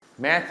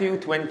Matthew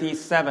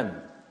 27.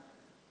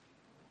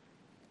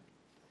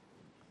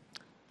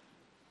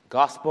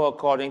 Gospel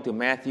according to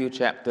Matthew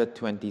chapter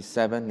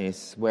 27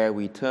 is where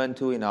we turn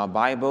to in our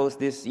Bibles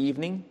this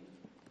evening.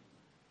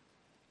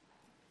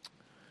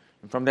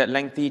 And from that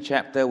lengthy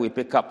chapter, we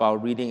pick up our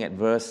reading at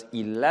verse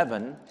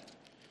 11,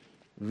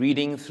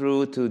 reading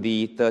through to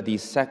the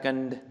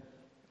 32nd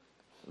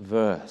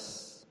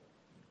verse.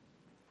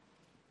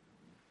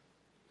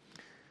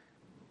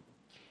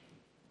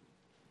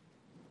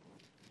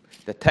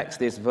 The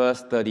text is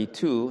verse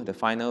 32, the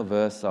final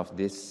verse of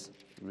this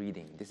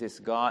reading. This is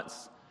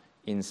God's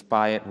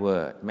inspired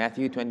word.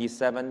 Matthew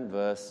 27,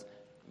 verse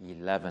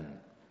 11.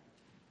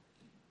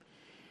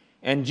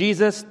 And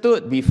Jesus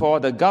stood before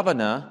the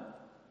governor,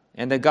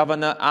 and the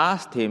governor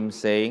asked him,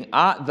 saying,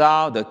 Art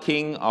thou the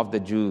King of the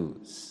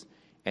Jews?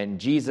 And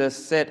Jesus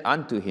said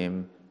unto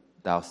him,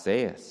 Thou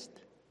sayest.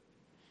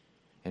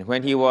 And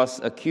when he was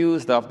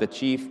accused of the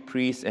chief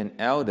priests and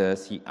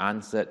elders, he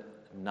answered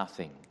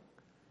nothing.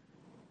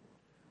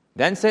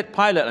 Then said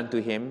Pilate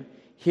unto him,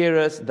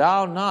 Hearest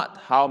thou not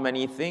how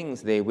many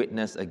things they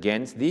witness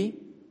against thee?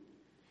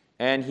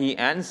 And he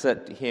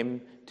answered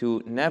him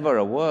to never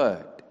a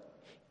word,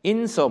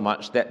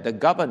 insomuch that the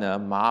governor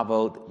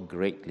marveled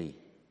greatly.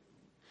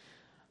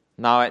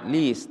 Now at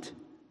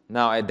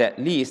that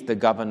least the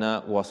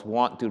governor was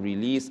wont to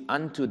release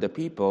unto the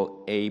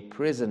people a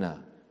prisoner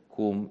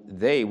whom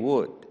they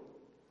would.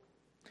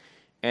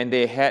 And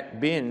they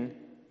had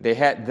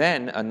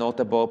then a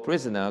notable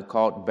prisoner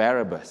called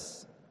Barabbas.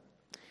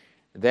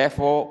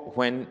 Therefore,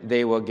 when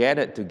they were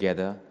gathered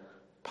together,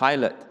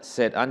 Pilate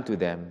said unto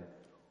them,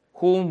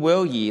 Whom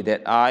will ye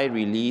that I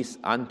release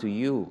unto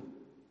you?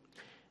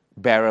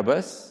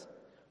 Barabbas,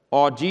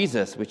 or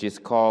Jesus, which is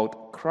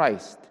called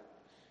Christ?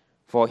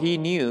 For he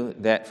knew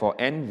that for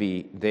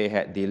envy they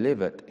had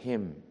delivered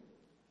him.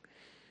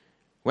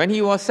 When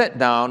he was set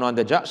down on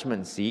the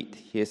judgment seat,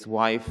 his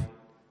wife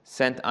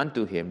sent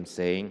unto him,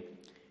 saying,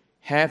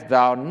 Have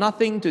thou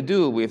nothing to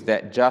do with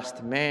that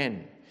just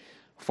man?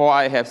 For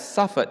I have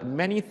suffered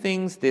many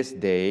things this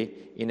day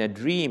in a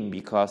dream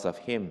because of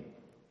him.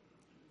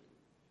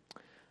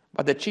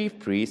 But the chief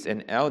priests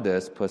and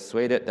elders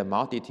persuaded the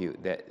multitude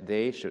that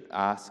they should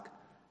ask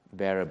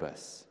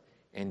Barabbas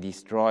and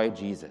destroy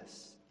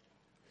Jesus.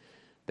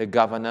 The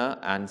governor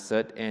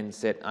answered and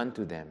said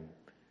unto them,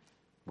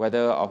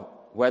 Whether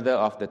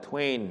of the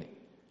twain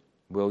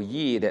will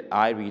ye that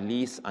I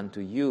release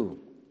unto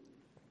you?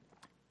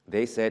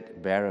 They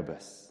said,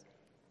 Barabbas.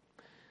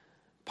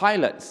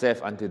 Pilate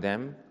saith unto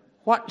them,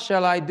 What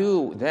shall I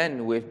do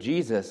then with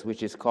Jesus,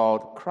 which is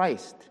called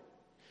Christ?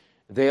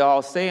 They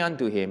all say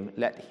unto him,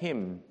 Let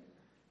him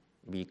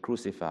be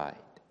crucified.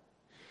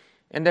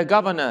 And the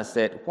governor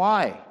said,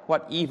 Why?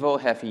 What evil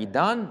hath he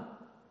done?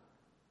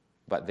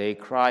 But they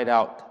cried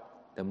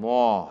out the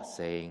more,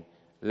 saying,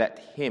 Let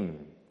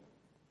him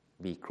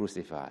be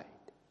crucified.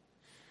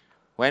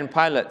 When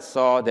Pilate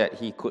saw that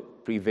he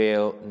could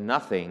prevail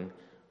nothing,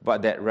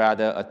 but that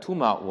rather a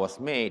tumult was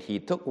made, he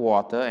took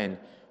water and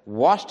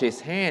washed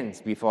his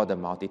hands before the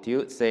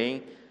multitude,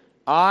 saying,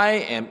 I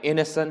am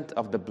innocent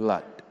of the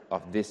blood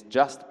of this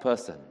just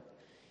person.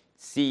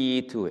 See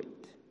ye to it.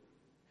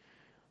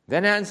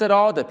 Then answered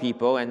all the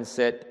people and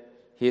said,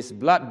 His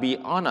blood be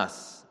on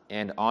us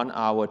and on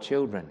our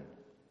children.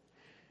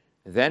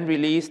 Then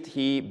released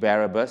he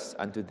Barabbas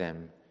unto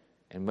them,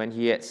 and when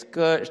he had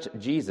scourged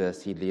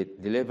Jesus, he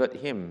delivered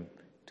him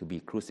to be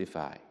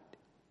crucified.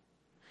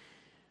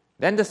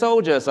 Then the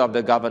soldiers of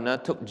the governor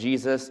took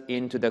Jesus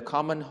into the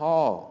common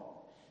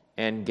hall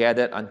and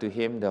gathered unto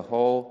him the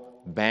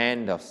whole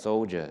band of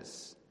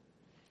soldiers.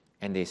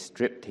 And they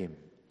stripped him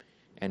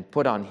and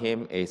put on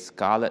him a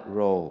scarlet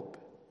robe.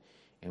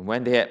 And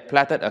when they had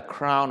plaited a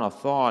crown of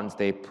thorns,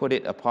 they put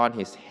it upon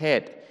his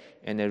head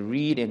and a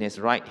reed in his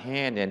right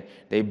hand. And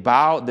they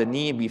bowed the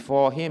knee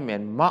before him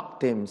and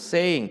mocked him,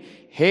 saying,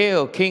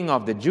 Hail, King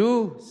of the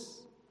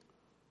Jews!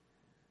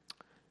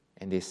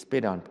 And they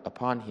spit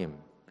upon him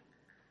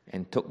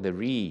and took the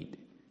reed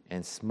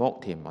and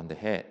smote him on the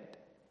head.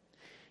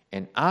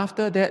 And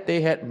after that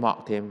they had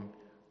mocked him,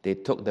 they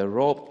took the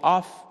robe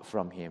off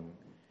from him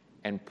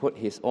and put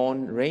his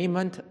own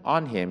raiment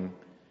on him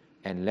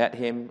and led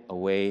him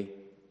away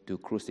to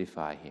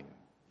crucify him.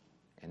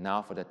 And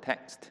now for the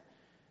text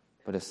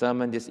for the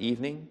sermon this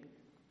evening.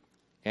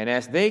 And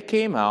as they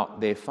came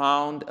out, they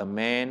found a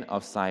man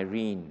of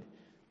Cyrene,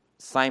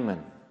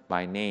 Simon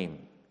by name.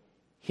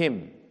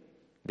 Him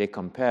they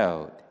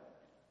compelled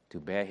to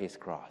bear his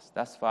cross.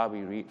 Thus far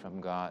we read from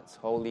God's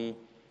holy,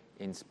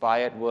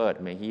 inspired word.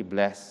 May he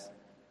bless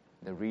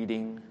the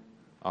reading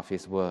of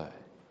his word.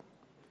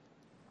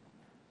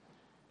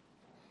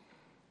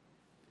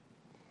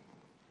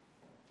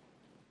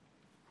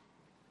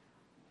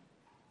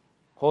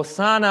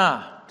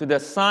 Hosanna to the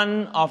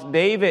Son of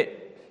David.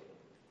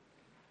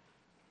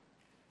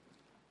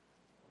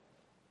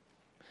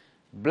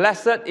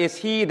 Blessed is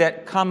he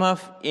that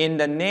cometh in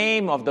the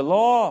name of the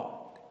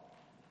Lord.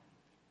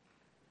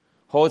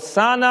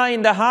 Hosanna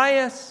in the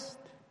highest.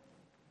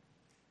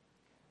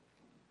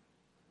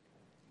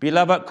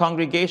 Beloved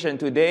congregation,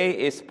 today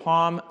is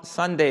Palm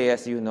Sunday,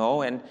 as you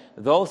know, and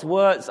those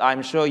words,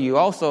 I'm sure you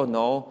also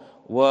know,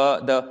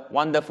 were the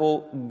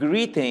wonderful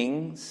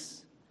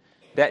greetings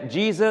that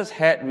Jesus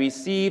had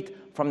received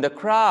from the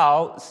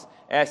crowds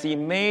as he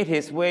made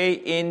his way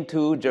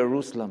into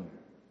Jerusalem.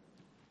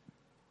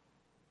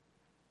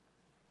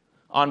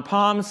 On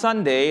Palm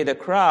Sunday, the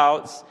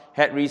crowds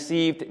had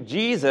received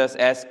Jesus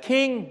as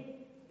King,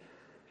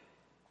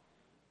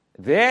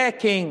 their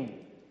King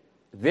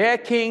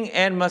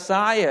and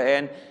Messiah,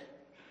 and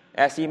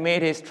as he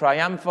made his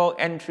triumphal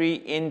entry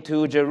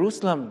into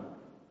Jerusalem.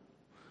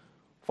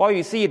 For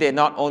you see, they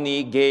not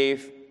only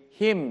gave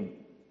him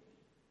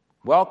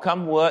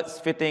welcome words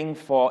fitting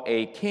for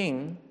a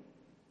king,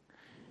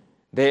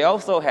 they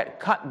also had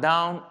cut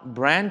down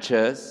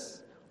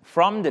branches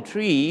from the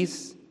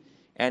trees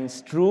and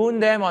strewn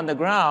them on the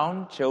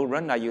ground.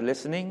 Children, are you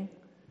listening?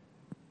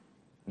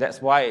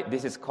 That's why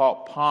this is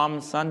called Palm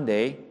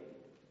Sunday.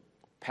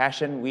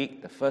 Passion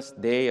Week, the first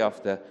day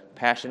of the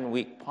Passion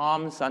Week,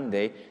 Palm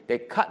Sunday. They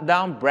cut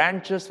down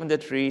branches from the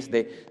trees,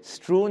 they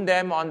strewn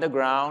them on the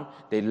ground,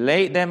 they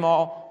laid them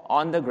all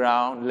on the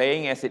ground,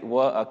 laying as it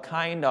were a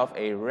kind of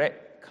a red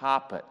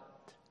carpet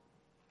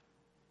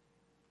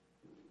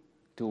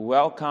to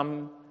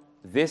welcome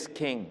this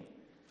king,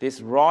 this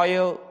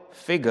royal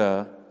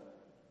figure,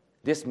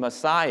 this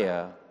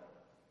Messiah,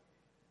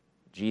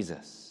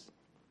 Jesus.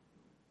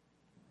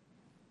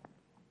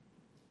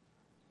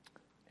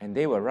 And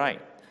they were right.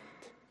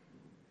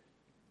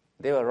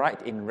 They were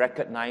right in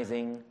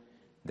recognizing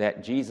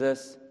that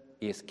Jesus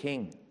is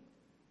king.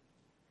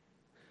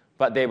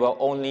 But they were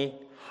only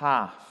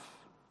half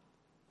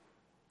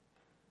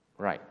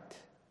right.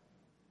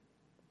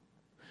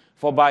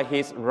 For by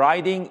his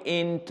riding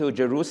into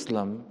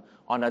Jerusalem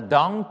on a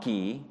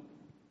donkey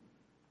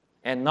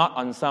and not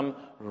on some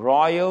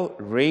royal,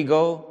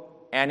 regal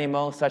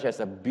animal such as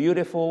a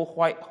beautiful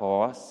white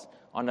horse,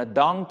 on a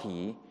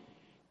donkey,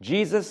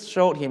 Jesus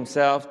showed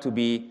himself to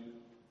be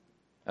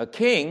a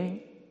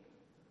king,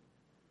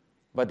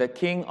 but the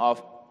king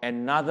of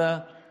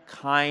another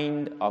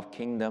kind of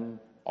kingdom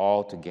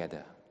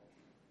altogether.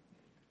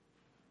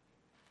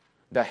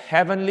 The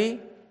heavenly,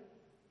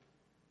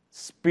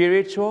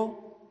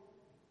 spiritual,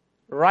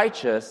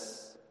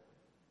 righteous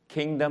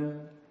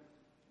kingdom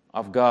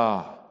of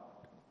God.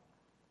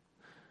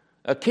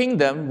 A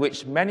kingdom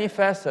which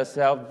manifests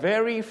herself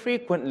very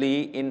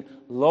frequently in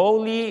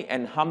lowly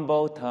and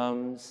humble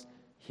terms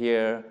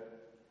here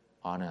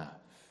on earth.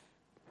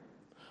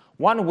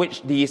 One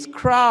which these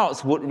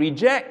crowds would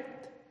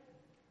reject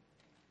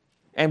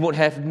and would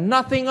have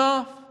nothing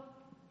of.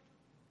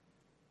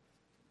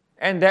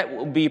 And that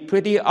would be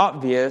pretty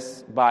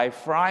obvious by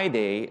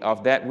Friday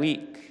of that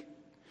week.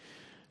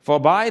 For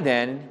by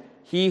then,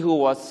 he who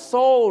was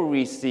so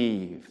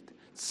received,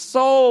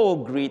 so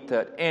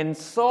greeted, and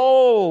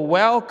so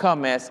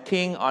welcome as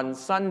king on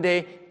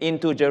Sunday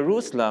into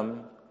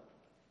Jerusalem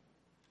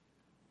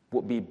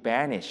would be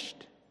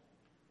banished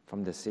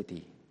from the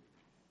city,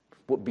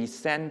 would be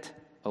sent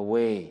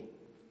away,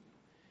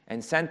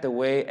 and sent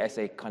away as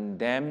a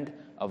condemned,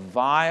 a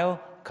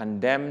vile,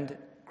 condemned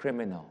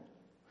criminal,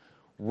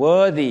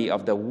 worthy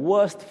of the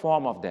worst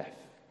form of death,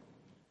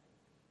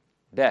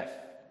 death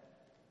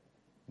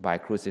by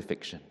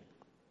crucifixion.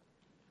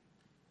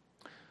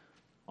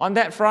 On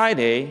that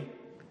Friday,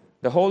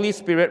 the Holy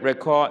Spirit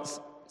records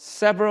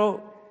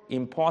several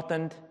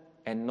important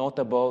and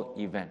notable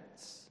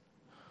events.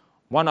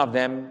 One of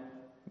them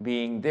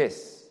being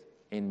this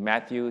in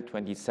Matthew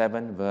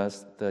 27,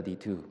 verse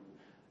 32,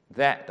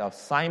 that of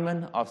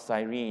Simon of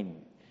Cyrene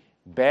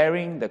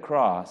bearing the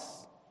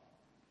cross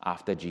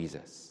after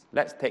Jesus.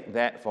 Let's take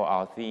that for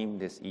our theme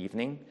this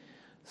evening.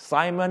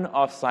 Simon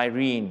of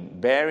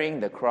Cyrene bearing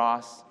the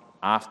cross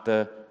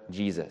after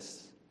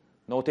Jesus.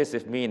 Notice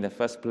with me in the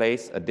first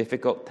place a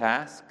difficult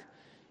task,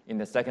 in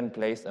the second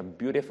place a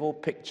beautiful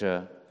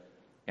picture,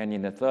 and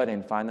in the third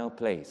and final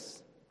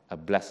place a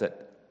blessed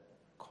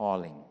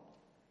calling.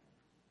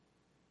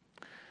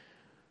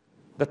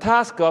 The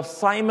task of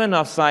Simon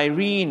of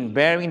Cyrene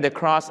bearing the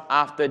cross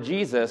after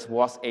Jesus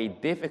was a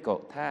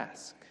difficult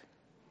task.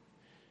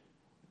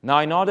 Now,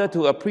 in order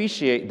to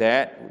appreciate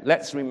that,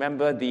 let's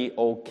remember the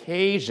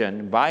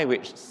occasion by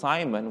which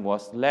Simon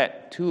was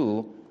led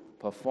to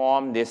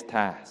perform this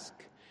task.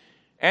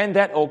 And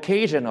that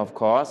occasion, of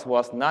course,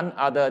 was none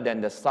other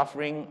than the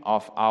suffering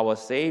of our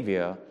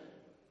Savior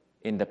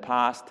in the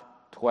past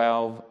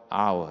 12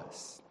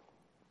 hours.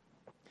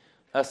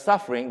 A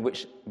suffering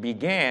which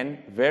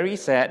began, very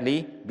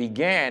sadly,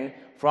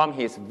 from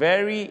his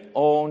very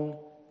own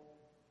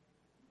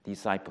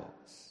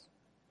disciples.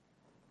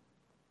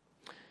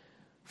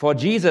 For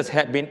Jesus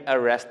had been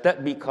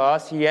arrested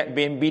because he had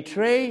been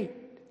betrayed.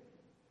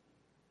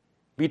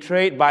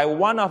 Betrayed by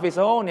one of his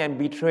own and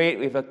betrayed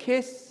with a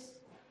kiss.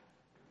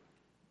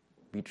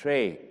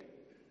 Betrayed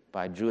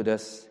by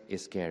Judas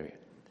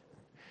Iscariot.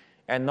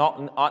 And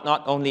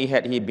not only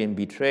had he been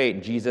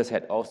betrayed, Jesus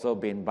had also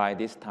been by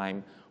this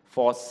time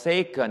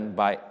forsaken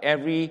by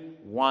every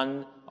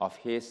one of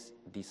his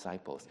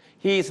disciples.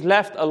 He is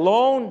left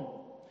alone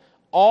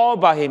all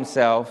by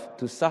himself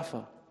to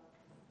suffer.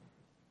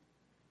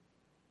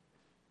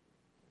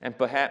 And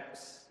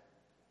perhaps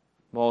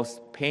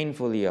most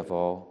painfully of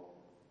all,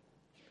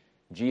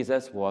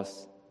 Jesus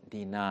was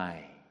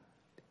denied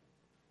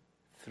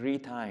 3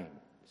 times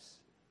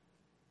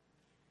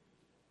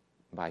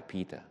by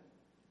Peter.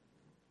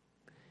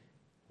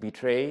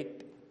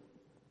 Betrayed,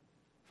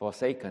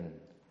 forsaken,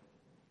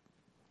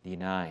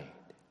 denied.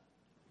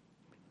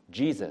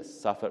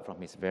 Jesus suffered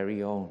from his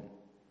very own.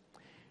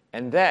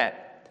 And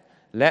that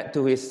led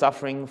to his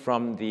suffering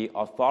from the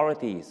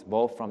authorities,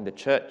 both from the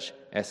church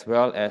as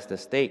well as the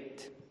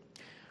state.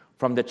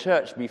 From the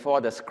church, before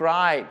the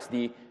scribes,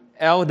 the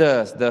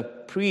elders, the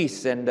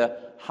priests, and the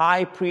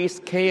high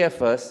priest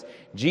Caiaphas,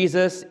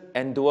 Jesus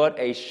endured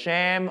a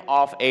sham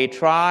of a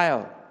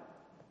trial.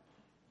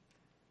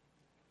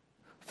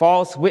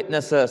 False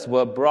witnesses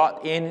were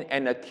brought in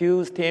and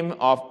accused him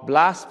of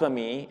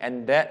blasphemy,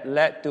 and that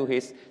led to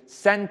his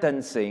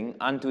sentencing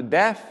unto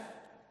death.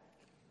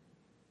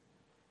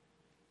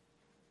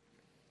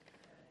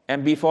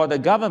 And before the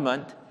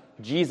government,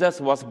 Jesus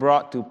was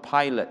brought to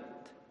Pilate,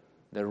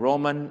 the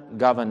Roman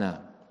governor,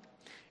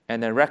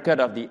 and the record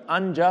of the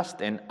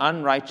unjust and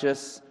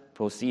unrighteous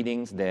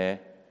proceedings there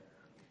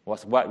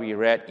was what we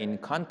read in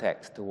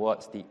context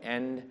towards the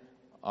end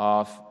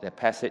of the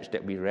passage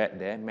that we read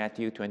there,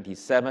 Matthew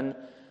 27,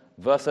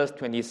 verses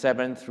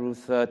 27 through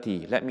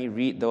 30. Let me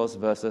read those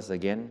verses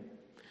again.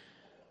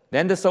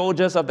 Then the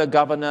soldiers of the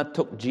governor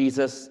took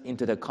Jesus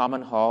into the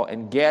common hall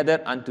and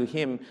gathered unto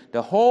him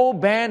the whole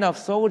band of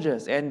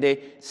soldiers, and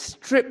they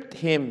stripped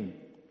him,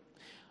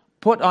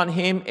 put on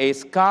him a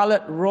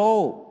scarlet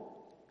robe,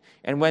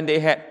 and when they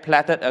had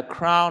plaited a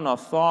crown of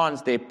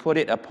thorns, they put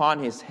it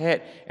upon his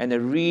head, and a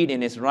reed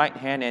in his right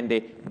hand, and they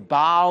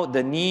bowed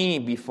the knee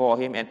before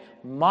him and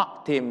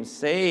mocked him,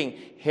 saying,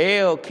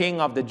 Hail, King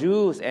of the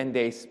Jews! And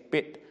they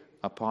spit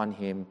upon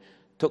him,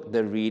 took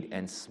the reed,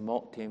 and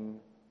smote him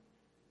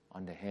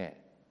on the head.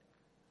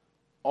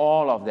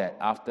 All of that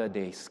after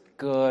they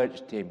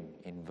scourged him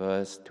in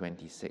verse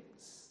 26.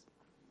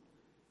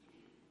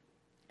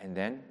 And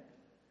then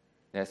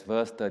there's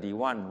verse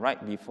 31,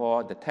 right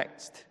before the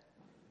text.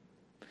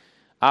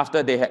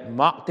 After they had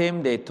mocked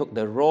him, they took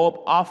the robe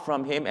off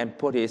from him and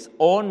put his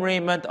own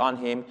raiment on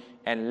him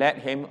and led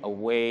him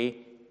away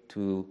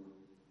to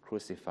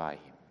crucify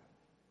him.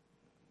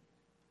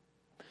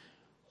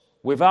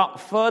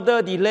 Without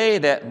further delay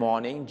that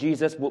morning,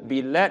 Jesus would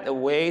be led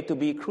away to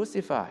be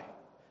crucified.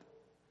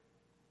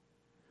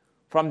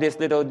 From this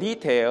little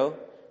detail,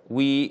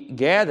 we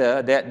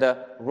gather that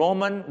the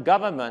Roman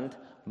government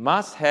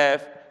must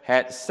have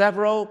had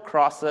several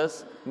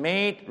crosses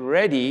made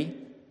ready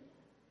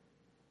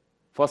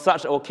for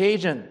such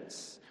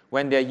occasions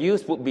when their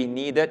use would be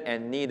needed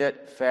and needed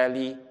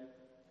fairly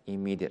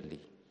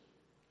immediately.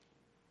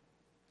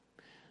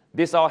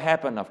 This all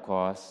happened, of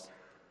course,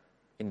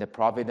 in the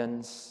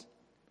providence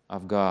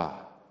of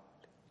God.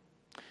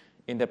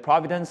 In the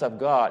providence of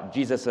God,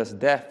 Jesus'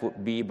 death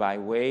would be by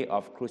way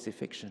of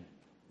crucifixion.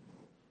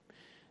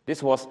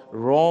 This was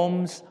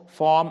Rome's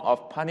form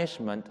of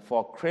punishment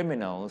for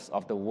criminals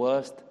of the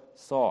worst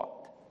sort.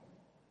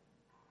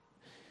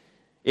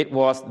 It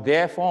was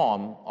their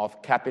form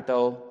of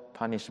capital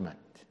punishment.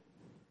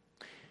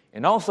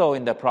 And also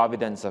in the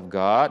providence of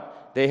God,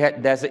 they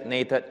had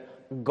designated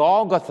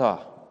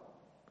Golgotha,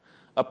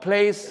 a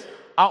place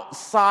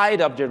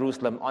outside of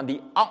Jerusalem, on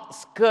the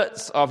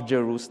outskirts of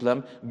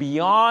Jerusalem,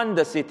 beyond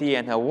the city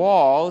and her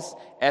walls,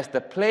 as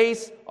the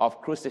place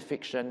of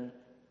crucifixion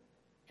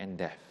and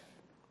death.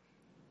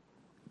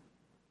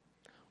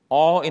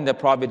 All in the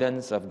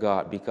providence of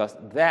God, because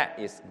that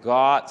is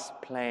God's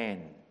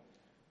plan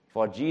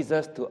for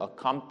Jesus to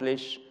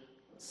accomplish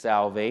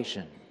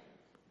salvation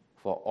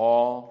for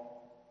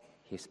all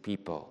his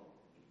people.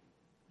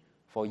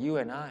 For you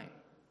and I,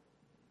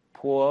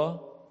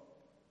 poor,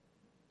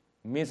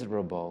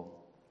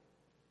 miserable,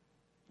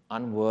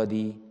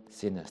 unworthy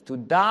sinners, to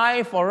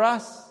die for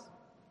us,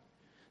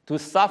 to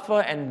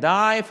suffer and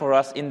die for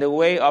us in the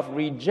way of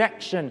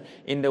rejection,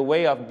 in the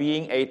way of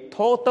being a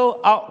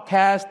total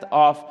outcast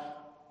of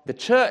the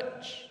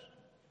church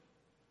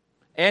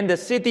and the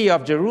city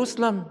of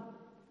Jerusalem.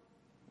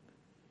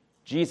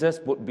 Jesus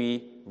would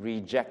be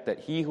rejected.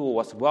 He who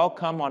was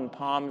welcome on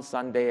Palm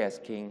Sunday as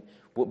king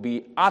would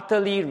be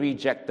utterly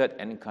rejected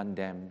and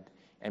condemned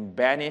and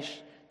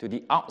banished to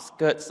the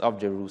outskirts of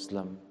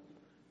Jerusalem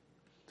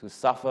to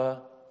suffer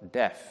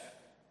death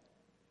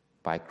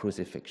by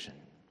crucifixion.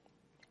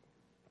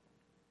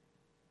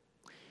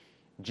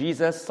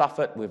 Jesus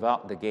suffered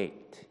without the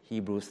gate.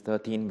 Hebrews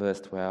 13 verse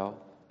 12.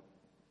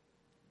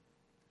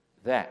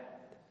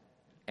 That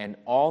and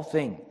all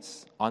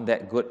things on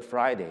that Good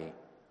Friday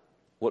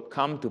would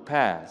come to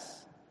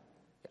pass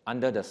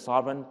under the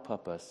sovereign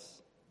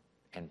purpose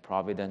and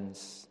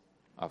providence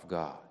of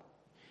God,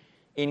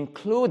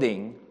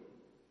 including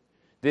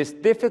this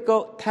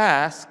difficult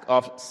task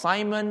of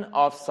Simon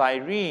of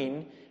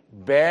Cyrene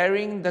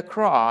bearing the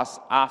cross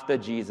after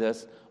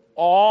Jesus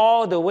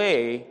all the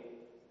way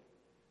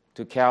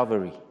to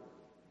Calvary.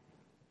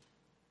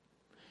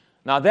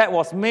 Now that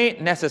was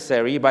made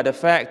necessary by the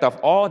fact of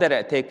all that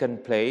had taken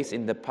place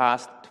in the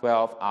past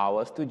 12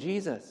 hours to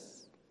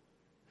Jesus.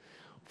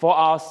 For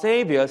our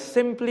Savior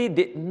simply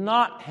did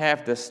not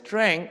have the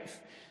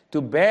strength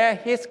to bear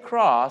his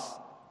cross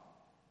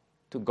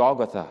to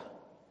Golgotha.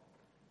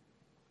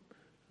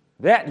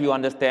 That, you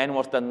understand,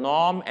 was the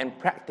norm and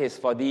practice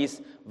for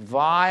these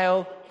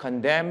vile,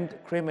 condemned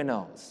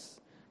criminals,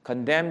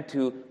 condemned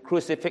to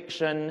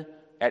crucifixion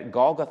at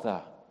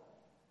Golgotha.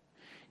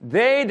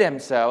 They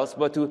themselves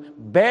were to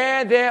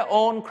bear their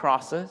own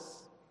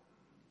crosses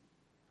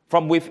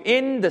from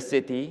within the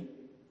city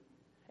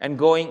and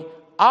going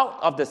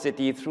out of the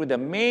city through the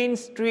main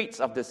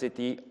streets of the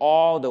city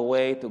all the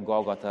way to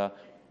Golgotha,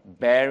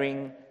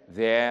 bearing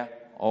their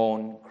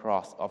own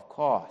cross. Of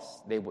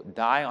course, they would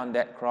die on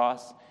that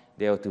cross.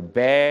 They were to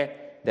bear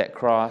that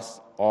cross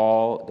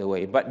all the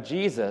way. But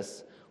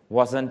Jesus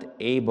wasn't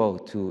able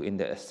to in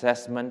the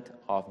assessment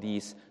of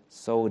these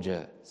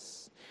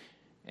soldiers.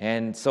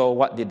 And so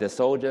what did the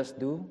soldiers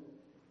do?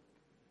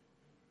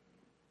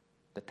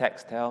 The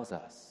text tells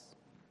us.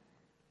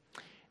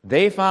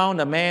 They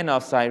found a man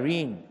of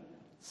Cyrene,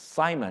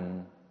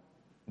 Simon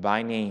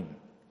by name.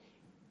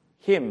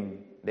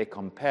 Him they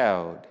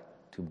compelled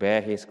to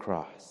bear his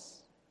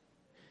cross.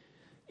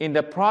 In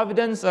the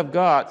providence of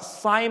God,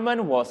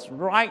 Simon was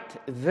right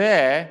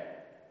there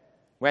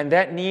when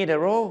that need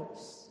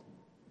arose.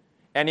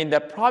 And in the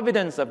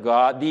providence of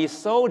God, these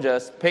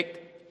soldiers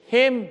picked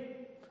him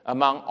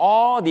among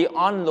all the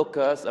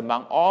onlookers,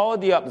 among all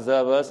the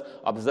observers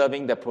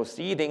observing the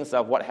proceedings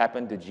of what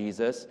happened to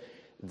Jesus.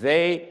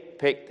 They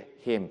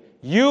picked him.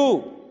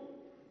 You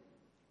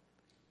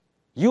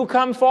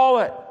come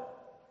forward.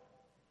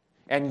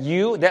 And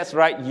you, that's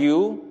right,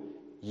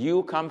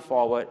 you come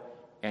forward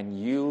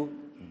and you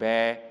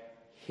bear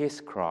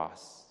his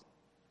cross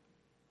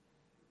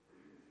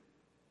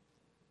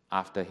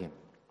after him.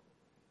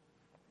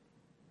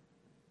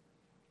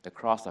 The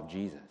cross of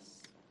Jesus.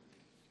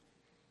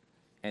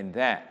 And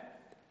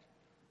that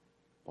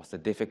was a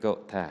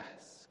difficult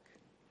task.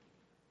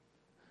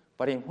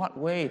 But in what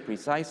way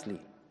precisely?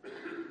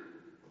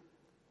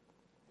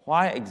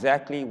 Why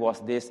exactly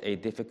was this a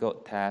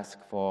difficult task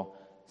for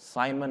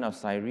Simon of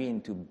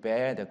Cyrene to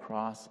bear the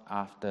cross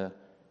after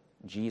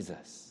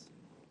Jesus?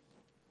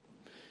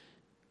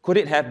 Could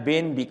it have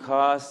been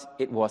because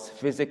it was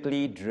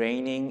physically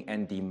draining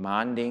and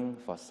demanding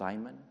for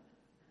Simon?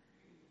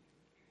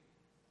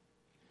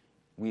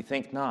 We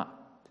think not.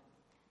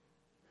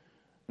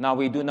 Now,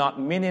 we do not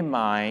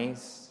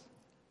minimize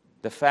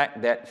the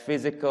fact that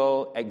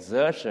physical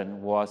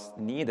exertion was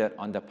needed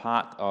on the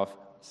part of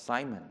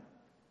Simon.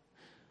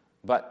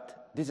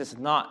 But this is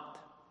not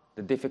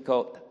the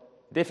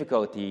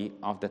difficulty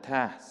of the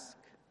task.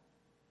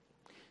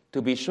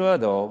 To be sure,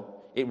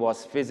 though, it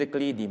was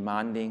physically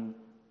demanding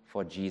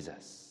for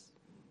Jesus.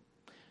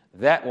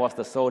 That was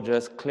the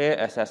soldiers' clear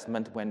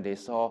assessment when they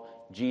saw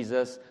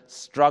Jesus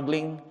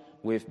struggling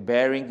with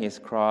bearing his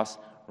cross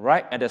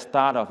right at the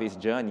start of his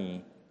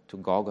journey to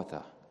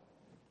Golgotha.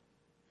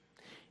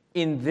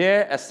 In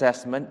their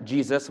assessment,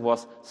 Jesus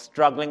was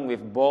struggling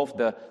with both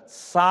the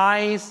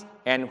size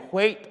and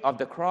weight of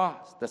the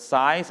cross. The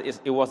size,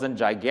 it wasn't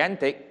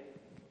gigantic.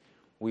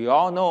 We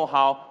all know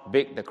how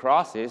big the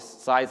cross is,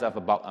 size of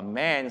about a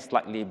man,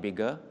 slightly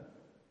bigger.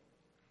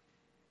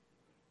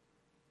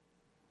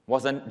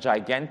 Wasn't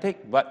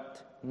gigantic,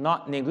 but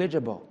not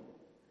negligible.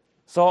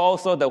 So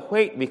also the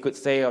weight, we could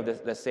say, of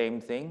the same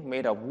thing,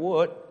 made of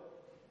wood.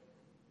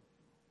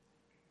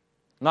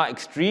 Not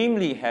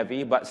extremely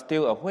heavy, but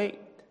still a weight.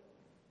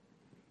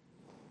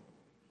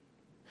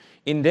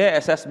 In their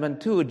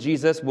assessment too,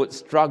 Jesus would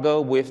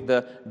struggle with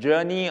the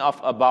journey of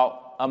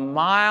about a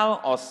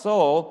mile or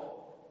so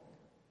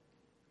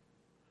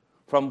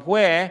from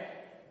where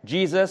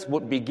Jesus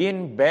would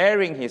begin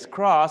bearing his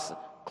cross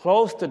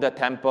close to the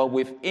temple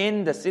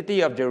within the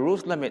city of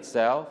Jerusalem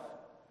itself,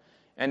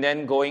 and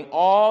then going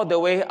all the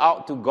way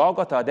out to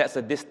Golgotha. That's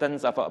a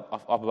distance of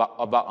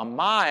about a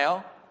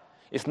mile.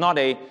 It's not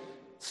a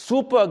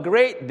super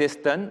great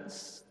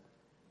distance.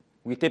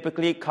 We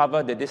typically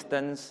cover the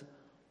distance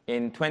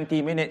in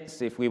 20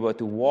 minutes if we were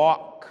to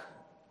walk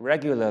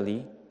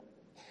regularly.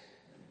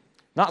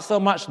 Not so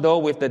much, though,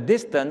 with the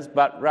distance,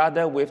 but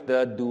rather with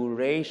the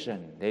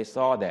duration. They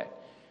saw that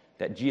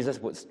Jesus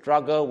would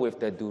struggle with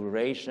the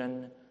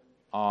duration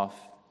of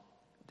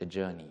the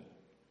journey.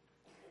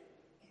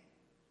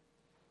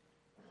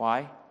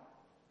 Why?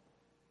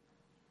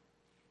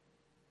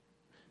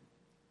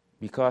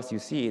 Because, you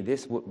see,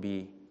 this would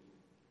be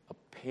a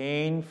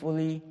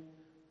painfully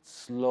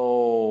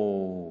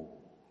slow,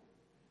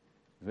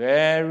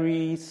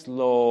 very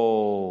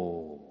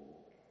slow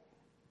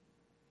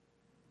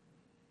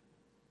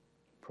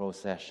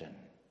procession.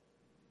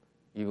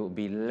 It would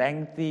be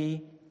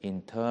lengthy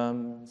in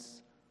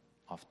terms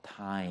of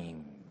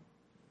time.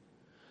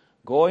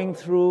 Snaking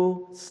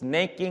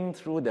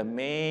through the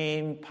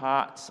main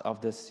parts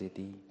of the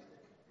city,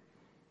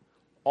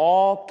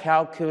 all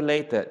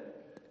calculated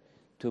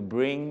to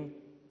bring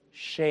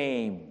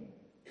shame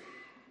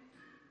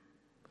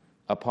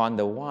upon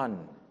the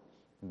one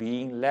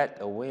being led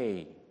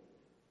away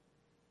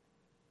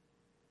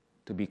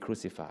to be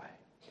crucified.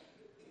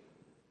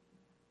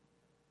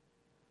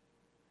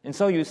 And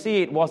so you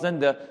see, it wasn't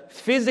the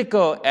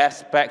physical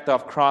aspect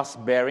of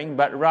cross-bearing,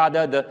 but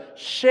rather the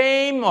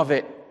shame of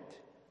it.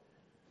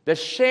 The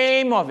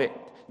shame of it.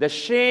 The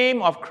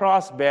shame of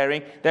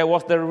cross-bearing that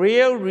was the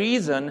real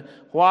reason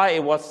why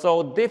it was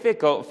so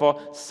difficult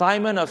for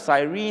Simon of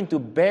Cyrene to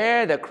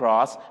bear the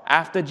cross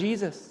after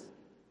Jesus.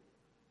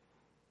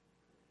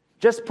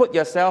 Just put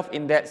yourself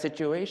in that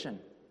situation.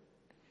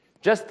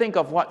 Just think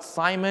of what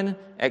Simon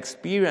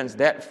experienced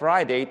that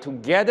Friday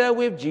together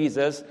with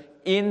Jesus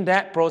in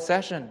that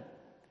procession,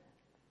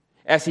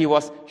 as he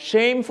was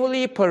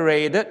shamefully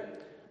paraded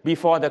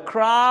before the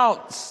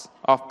crowds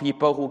of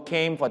people who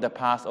came for the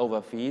Passover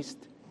feast.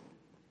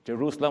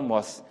 Jerusalem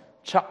was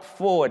chock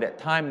full at that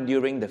time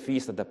during the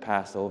feast of the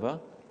Passover.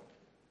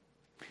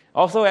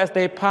 Also, as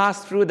they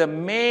passed through the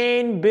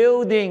main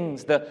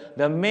buildings,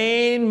 the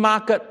main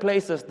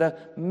marketplaces, the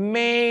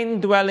main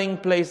dwelling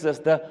places,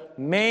 the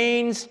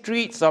main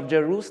streets of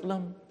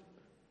Jerusalem,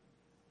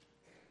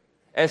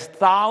 as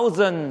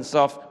thousands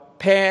of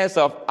pairs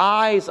of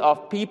eyes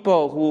of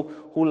people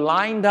who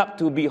lined up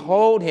to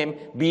behold him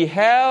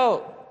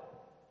beheld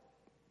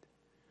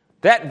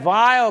that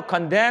vile,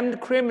 condemned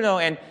criminal.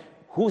 And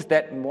who's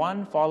that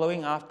one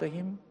following after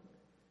him?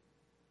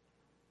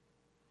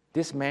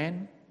 This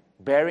man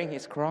bearing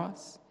his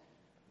cross.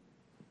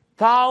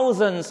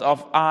 Thousands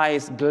of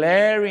eyes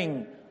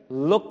glaring,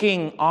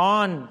 looking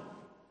on,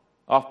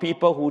 of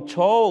people who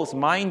chose,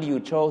 mind you,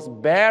 chose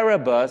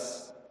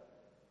Barabbas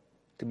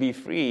to be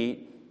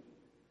freed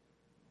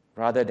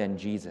rather than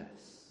Jesus.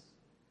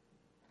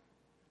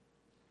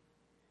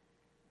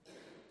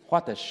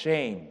 What a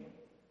shame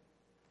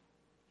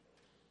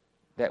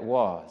that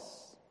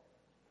was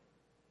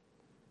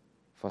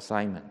for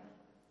Simon.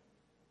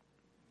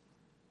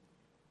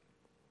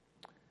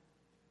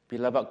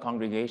 Beloved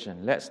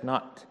congregation, let's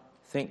not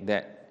think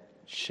that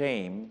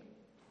shame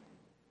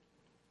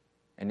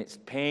and its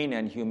pain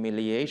and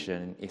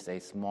humiliation is a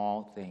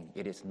small thing.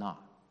 It is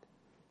not.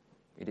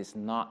 It is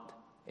not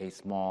a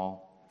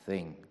small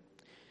thing.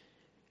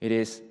 It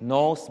is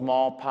no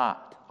small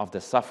part of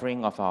the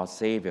suffering of our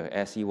Savior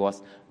as he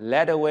was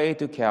led away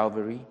to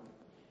Calvary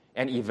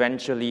and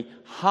eventually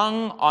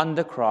hung on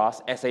the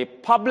cross as a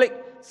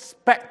public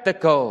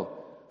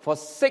spectacle for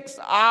 6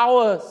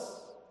 hours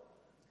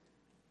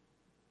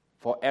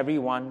for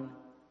everyone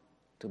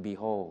to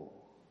behold.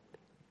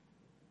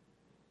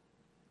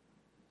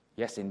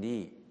 Yes,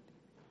 indeed,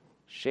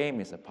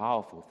 shame is a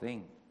powerful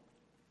thing.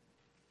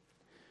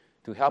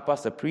 To help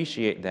us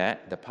appreciate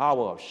that, the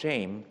power of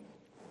shame,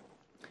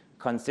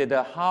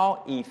 consider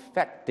how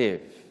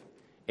effective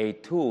a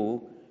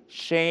tool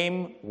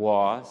shame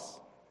was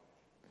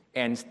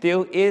and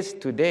still is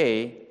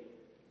today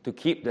to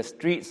keep the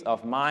streets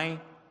of my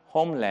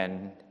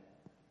homeland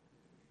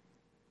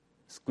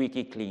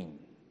squeaky clean.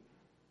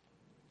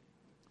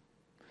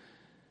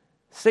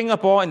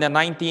 Singapore in the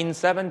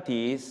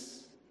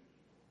 1970s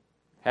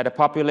had a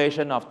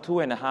population of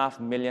 2.5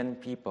 million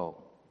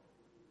people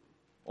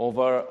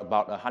over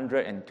about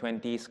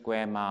 120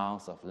 square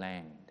miles of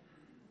land.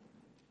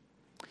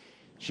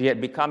 She had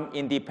become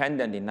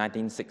independent in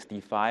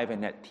 1965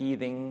 and had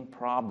teething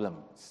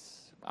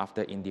problems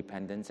after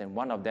independence, and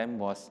one of them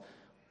was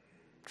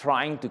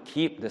trying to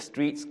keep the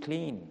streets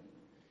clean.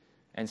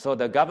 And so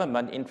the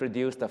government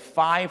introduced a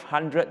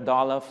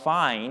 $500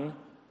 fine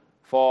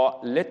for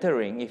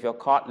littering. If you're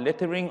caught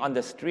littering on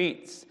the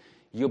streets,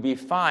 you'll be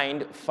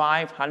fined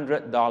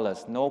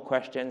 $500. No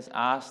questions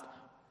asked,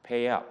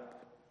 pay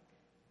up.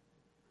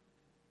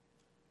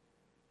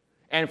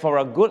 And for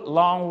a good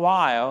long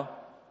while,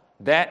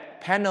 that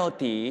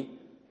penalty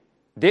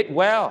did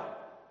well.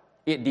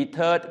 It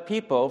deterred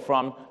people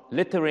from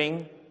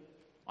littering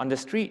on the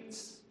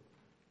streets.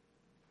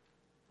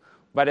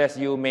 But as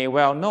you may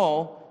well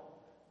know,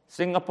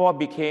 Singapore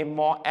became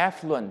more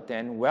affluent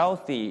and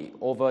wealthy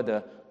over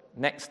the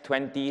next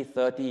 20,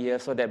 30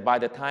 years, so that by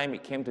the time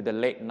it came to the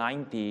late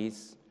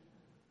 90s,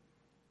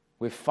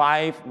 with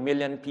 5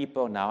 million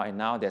people now, and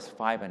now there's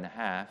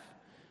 5.5,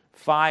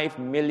 5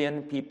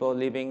 million people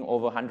living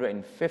over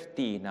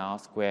 150 now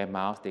square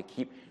miles. They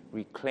keep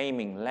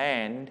reclaiming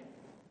land,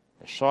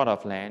 short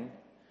of land.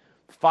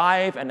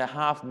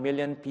 5.5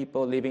 million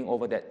people living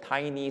over that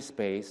tiny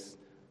space.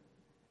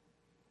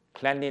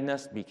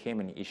 Cleanliness became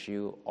an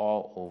issue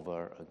all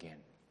over again.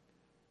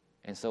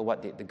 And so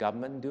what did the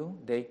government do?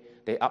 They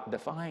upped the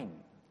fine.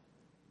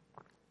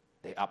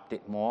 They upped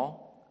it more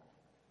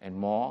and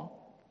more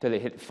till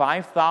it hit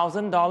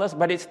 $5,000,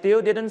 but it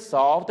still didn't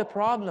solve the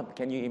problem.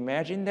 Can you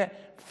imagine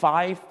that?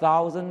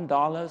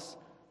 $5,000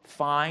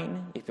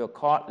 fine if you're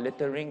caught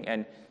littering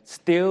and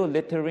still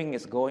littering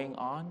is going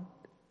on?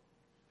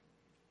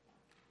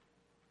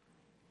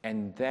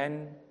 And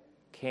then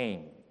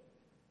came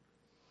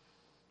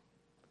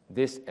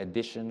this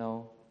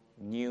additional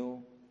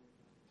new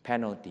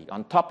penalty,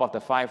 on top of the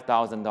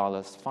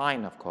 $5,000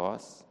 fine, of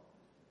course,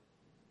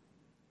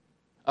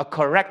 a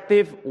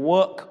corrective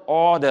work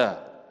order,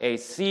 a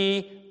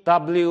CWO,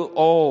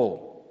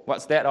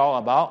 What's that all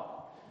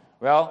about?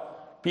 Well,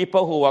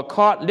 people who were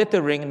caught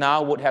littering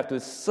now would have to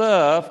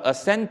serve a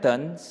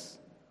sentence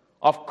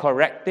of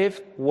corrective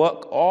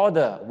work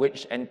order,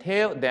 which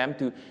entailed them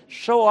to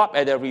show up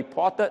at a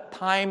reported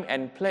time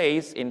and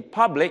place in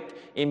public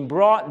in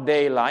broad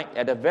daylight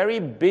at a very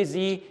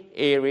busy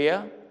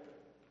area,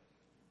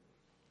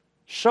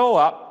 show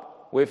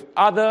up with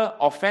other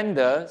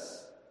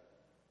offenders,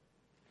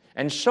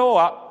 and show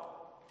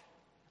up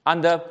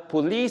under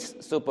police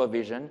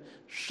supervision,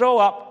 show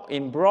up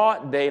in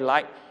broad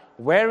daylight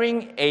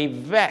wearing a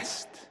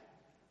vest,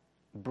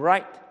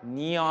 bright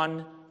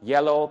neon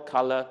yellow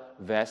color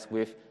vest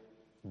with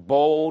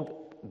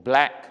bold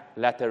black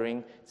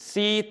lettering,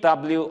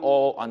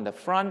 CWO on the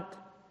front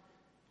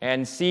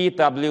and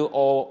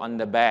CWO on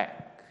the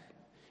back,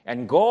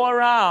 and go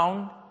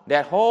around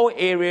that whole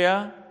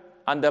area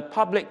under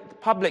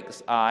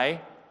public's eye,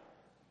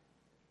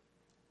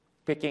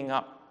 picking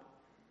up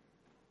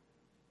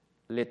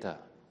litter,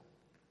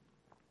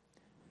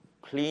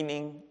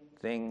 cleaning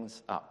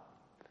things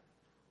up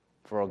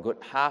for a good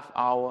half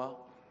hour,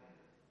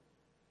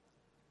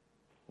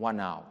 1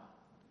 hour.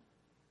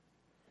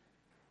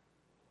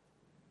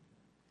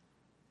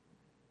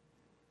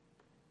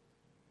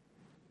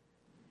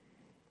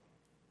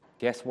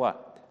 Guess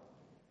what?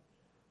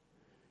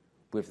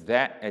 With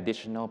that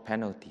additional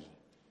penalty,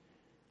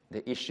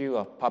 the issue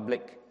of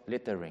public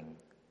littering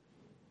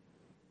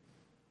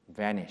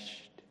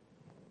vanished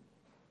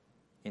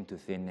into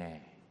thin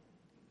air.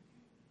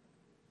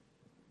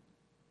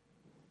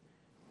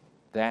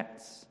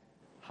 That's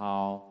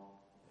how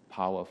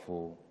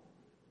powerful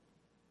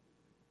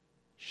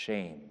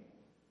shame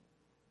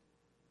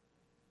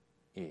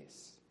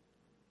is.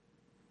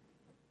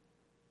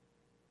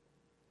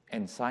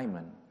 And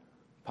Simon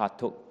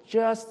partook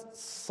just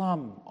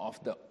some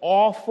of the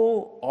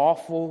awful,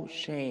 awful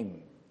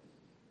shame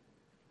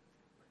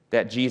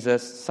that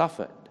Jesus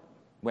suffered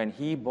when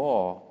he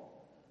bore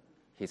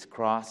his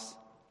cross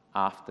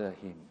after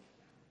him.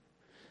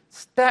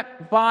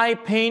 Step by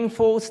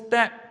painful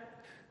step,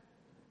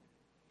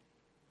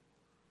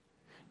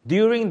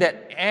 during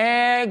that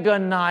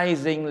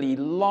agonizingly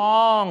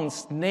long,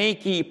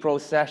 snaky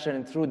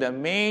procession through the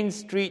main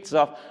streets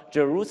of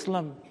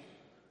Jerusalem,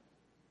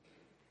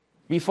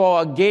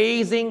 before a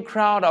gazing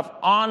crowd of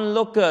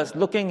onlookers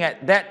looking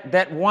at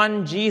that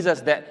one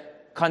Jesus,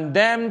 that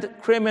condemned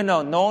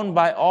criminal known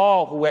by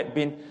all, who had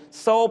been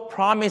so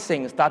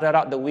promising, started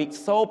out the week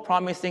so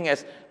promising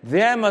as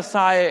their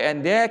Messiah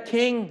and their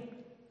King.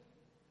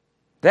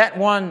 That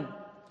one,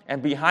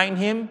 and behind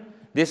him,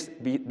 this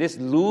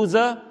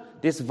loser,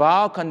 this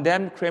vile,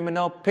 condemned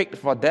criminal picked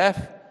for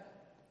death,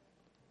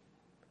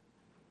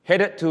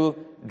 headed to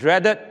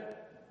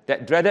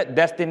that dreaded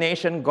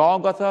destination,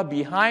 Golgotha.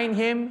 Behind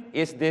him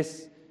is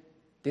this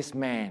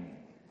man,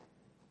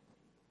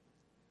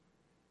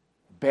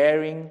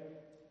 bearing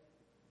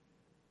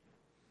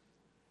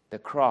the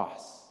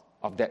cross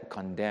of that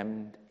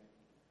condemned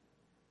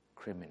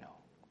criminal.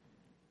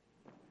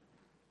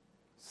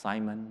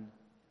 Simon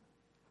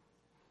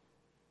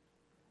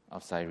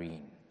of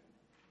Cyrene.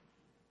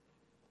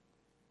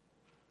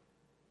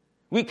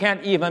 We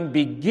can't even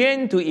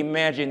begin to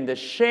imagine the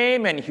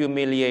shame and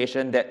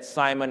humiliation that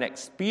Simon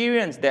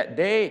experienced that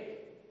day,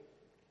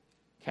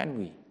 can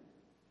we?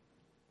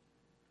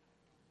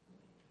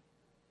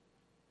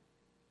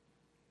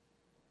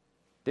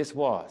 This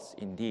was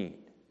indeed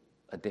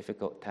a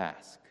difficult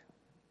task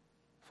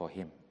for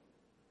him.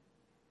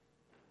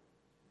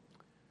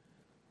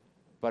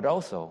 But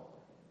also,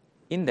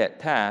 in that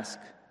task,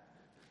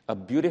 a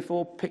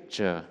beautiful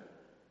picture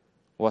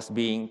was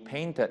being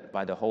painted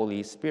by the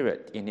Holy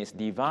Spirit in his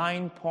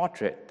divine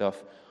portrait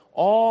of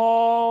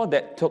all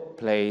that took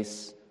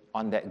place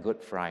on that Good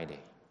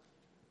Friday.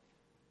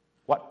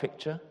 What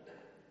picture?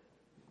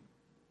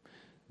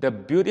 The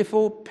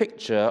beautiful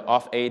picture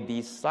of a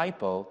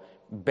disciple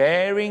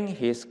bearing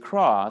his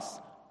cross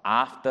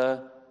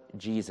after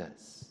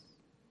Jesus.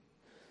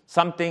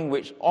 Something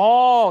which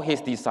all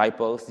his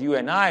disciples, you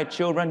and I,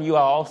 children, you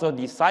are also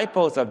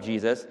disciples of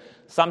Jesus,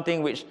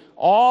 something which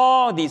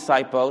all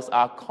disciples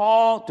are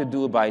called to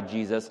do by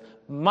Jesus,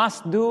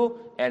 must do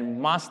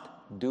and must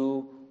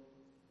do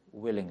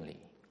willingly.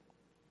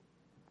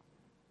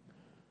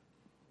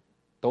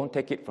 Don't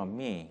take it from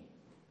me.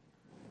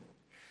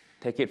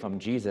 Take it from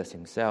Jesus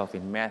himself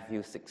in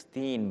Matthew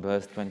 16,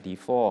 verse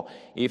 24.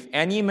 If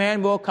any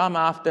man will come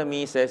after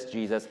me, says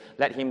Jesus,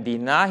 let him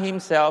deny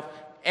himself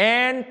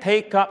and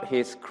take up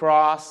his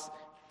cross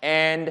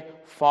and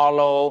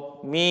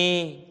follow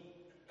me.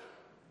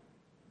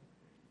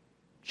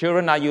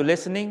 Children, are you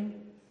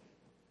listening?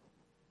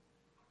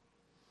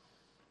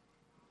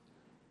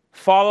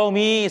 Follow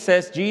me,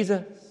 says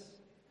Jesus.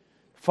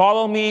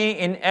 Follow me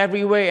in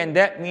every way, and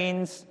that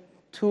means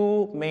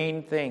two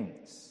main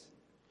things.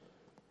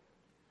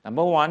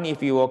 Number one,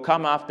 if you will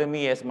come after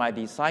me as my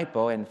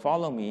disciple and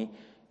follow me,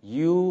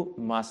 you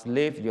must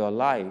live your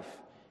life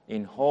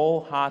in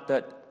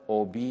wholehearted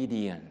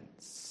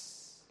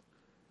obedience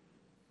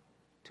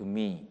to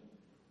me.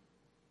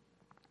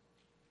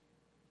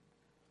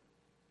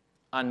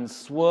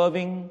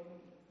 unswerving,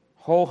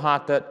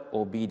 wholehearted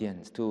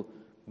obedience to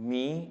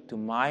me, to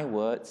my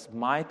words,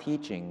 my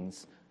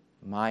teachings,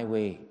 my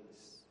ways.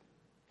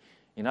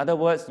 In other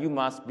words, you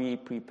must be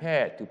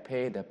prepared to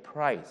pay the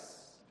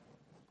price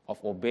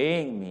of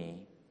obeying me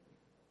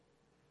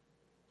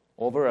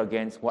over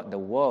against what the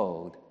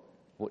world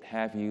would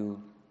have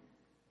you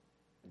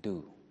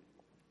do.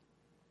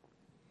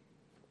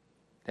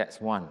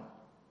 That's one,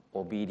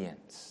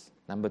 obedience.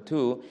 Number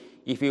two,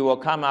 if you will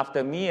come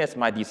after me as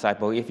my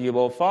disciple, if you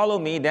will follow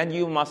me, then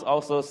you must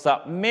also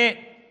submit.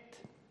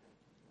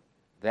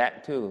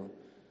 That too.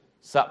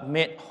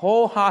 Submit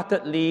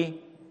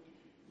wholeheartedly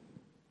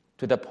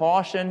to the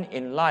portion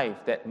in life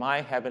that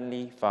my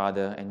Heavenly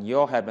Father and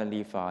your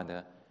Heavenly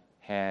Father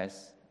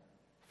has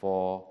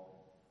for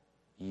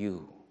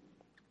you.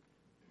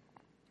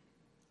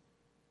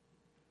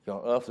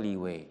 Your earthly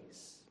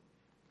ways,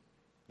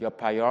 your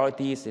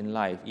priorities in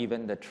life,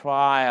 even the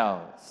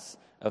trials,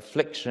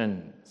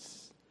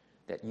 afflictions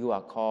that you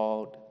are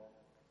called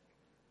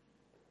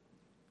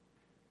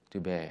to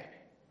bear.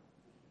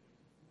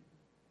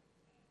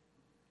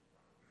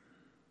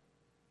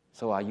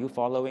 So are you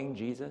following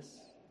Jesus?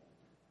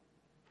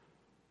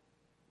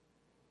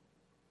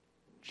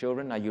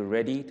 Children, are you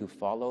ready to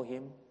follow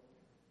him?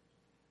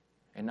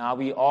 And are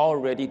we all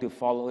ready to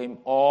follow him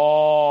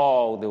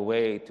all the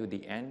way to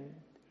the end?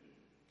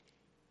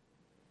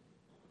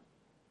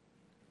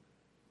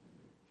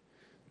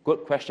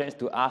 Good questions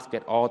to ask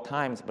at all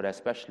times, but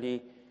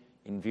especially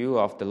in view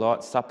of the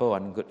Lord's Supper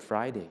on Good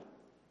Friday.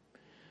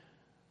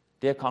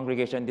 Dear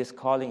congregation, this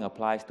calling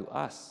applies to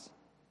us,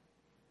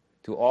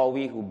 to all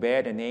we who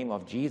bear the name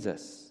of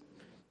Jesus,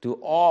 to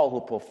all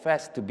who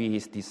profess to be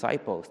his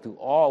disciples, to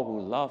all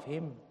who love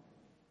him.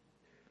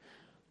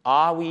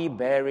 Are we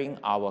bearing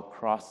our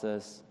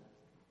crosses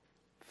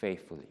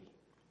faithfully?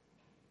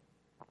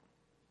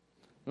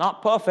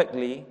 Not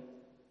perfectly,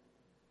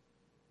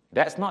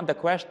 that's not the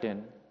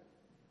question,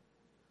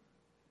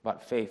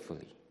 but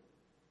faithfully.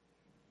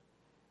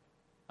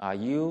 Are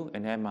you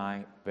and am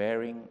I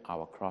bearing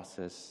our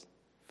crosses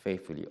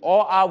faithfully?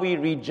 Or are we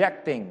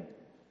rejecting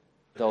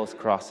those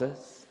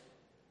crosses?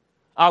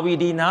 Are we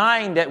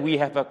denying that we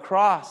have a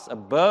cross, a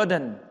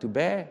burden to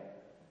bear?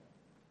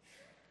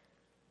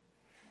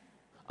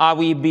 Are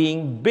we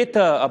being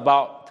bitter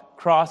about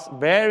cross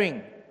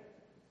bearing?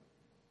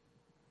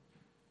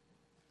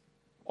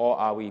 Or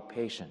are we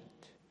patient,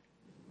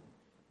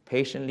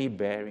 patiently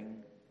bearing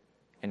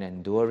and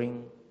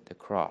enduring the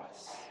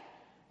cross,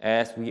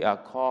 as we are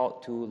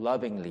called to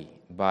lovingly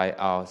by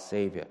our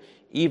Savior,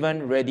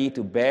 even ready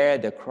to bear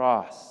the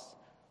cross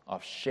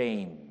of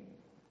shame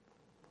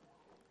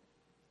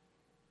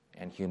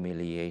and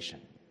humiliation?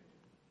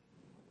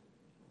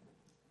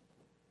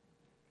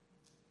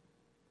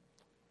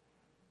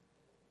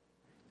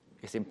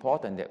 It's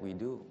important that we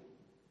do.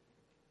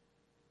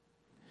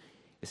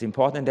 It's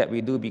important that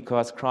we do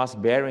because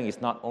cross-bearing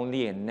is not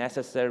only a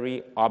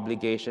necessary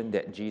obligation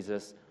that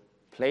Jesus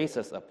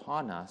places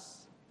upon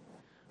us,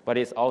 but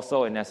it's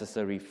also a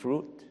necessary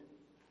fruit,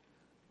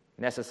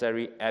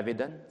 necessary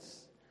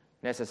evidence,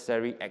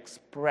 necessary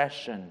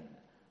expression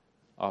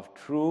of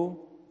true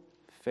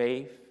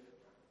faith,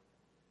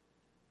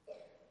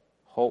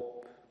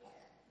 hope,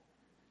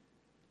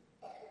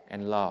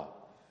 and love.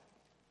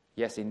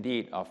 Yes,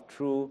 indeed, of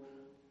true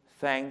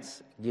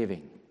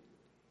thanksgiving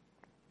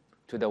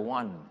to the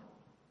one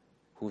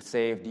who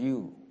saved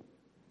you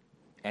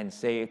and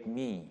saved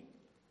me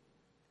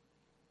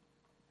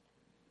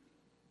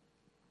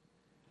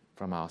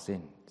from our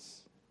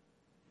sins.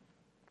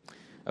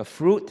 A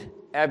fruit,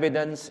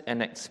 evidence,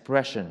 and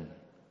expression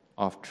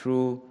of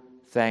true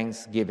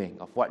thanksgiving,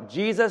 of what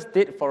Jesus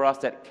did for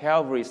us at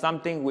Calvary,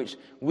 something which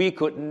we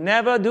could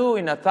never do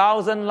in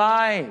 1,000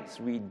 lives,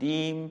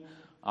 redeem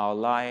our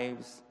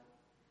lives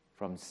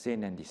from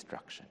sin and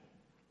destruction.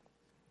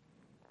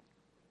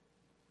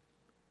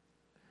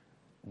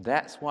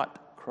 That's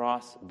what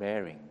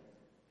cross-bearing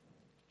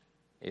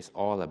is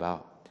all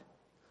about.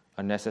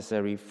 A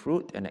necessary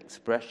fruit and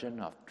expression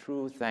of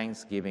true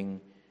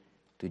thanksgiving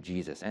to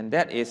Jesus. And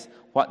that is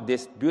what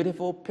this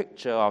beautiful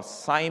picture of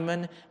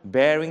Simon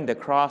bearing the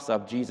cross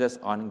of Jesus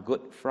on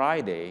Good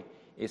Friday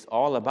is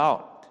all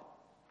about.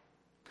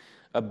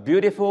 A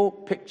beautiful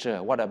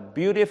picture, what a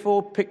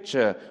beautiful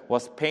picture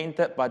was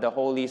painted by the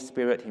Holy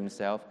Spirit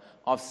himself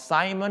of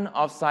Simon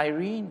of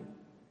Cyrene.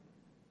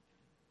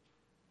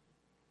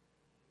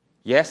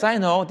 Yes, I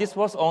know this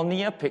was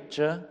only a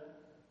picture.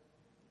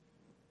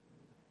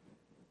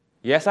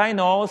 Yes, I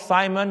know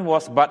Simon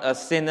was but a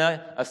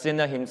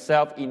sinner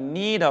himself in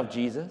need of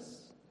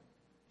Jesus.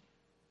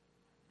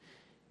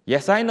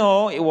 Yes, I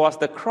know it was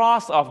the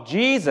cross of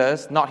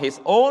Jesus, not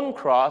his own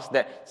cross,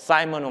 that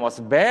Simon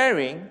was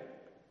bearing.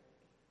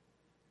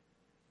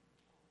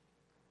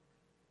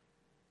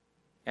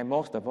 And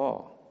most of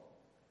all,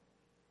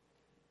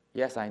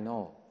 yes, I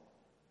know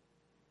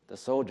the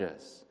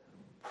soldiers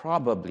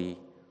probably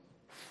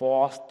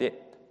forced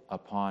it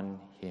upon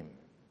him.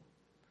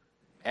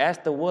 As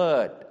the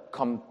word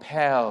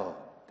compelled,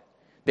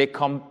 they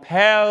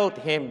compelled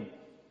him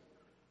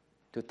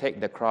to take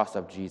the cross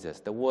of Jesus.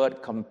 The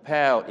word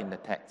compelled in the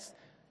text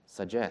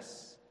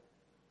suggests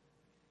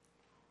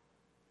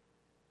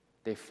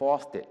they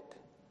forced it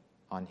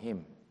on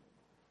him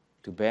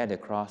to bear the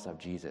cross of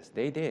Jesus.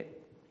 They did.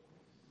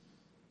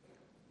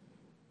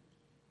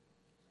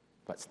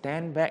 But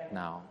stand back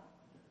now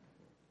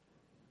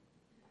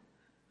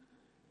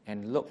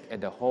and look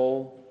at the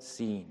whole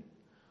scene.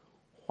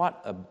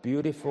 What a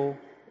beautiful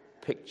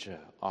picture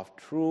of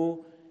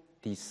true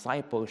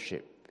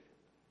discipleship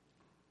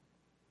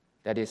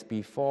that is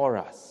before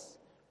us,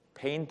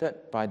 painted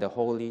by the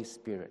Holy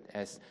Spirit,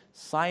 as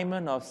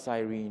Simon of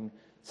Cyrene,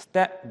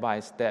 step by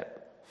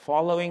step,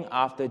 following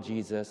after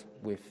Jesus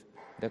with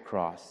the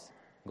cross,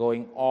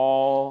 going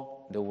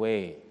all the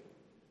way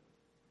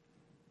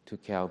to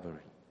Calvary.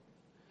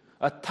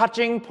 A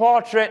touching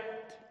portrait,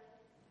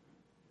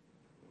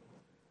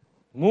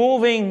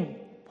 moving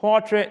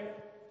portrait,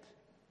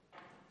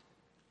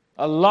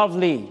 a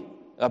lovely,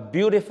 a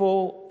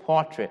beautiful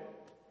portrait,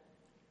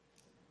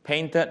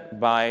 painted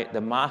by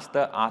the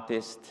master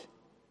artist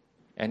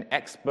and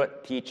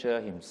expert teacher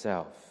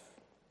himself,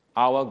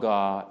 our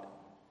God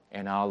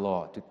and our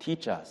Lord, to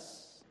teach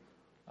us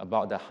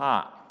about the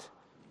heart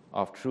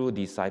of true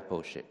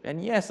discipleship.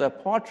 And yes, a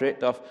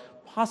portrait of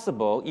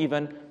possible,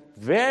 even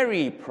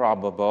very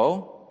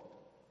probable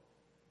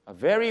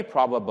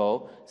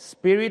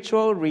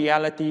spiritual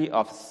reality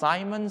of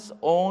Simon's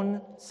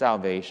own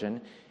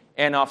salvation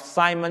and of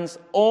Simon's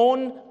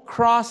own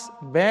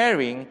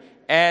cross-bearing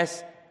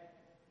as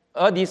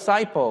a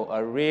disciple,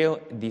 a real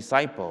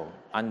disciple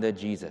under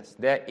Jesus.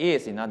 There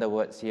is, in other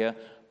words here,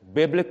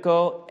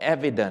 biblical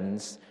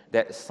evidence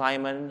that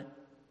Simon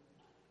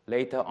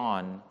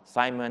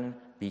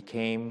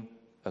became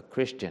a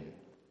Christian.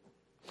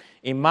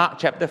 In Mark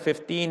chapter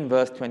 15,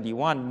 verse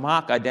 21,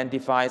 Mark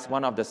identifies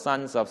one of the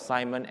sons of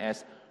Simon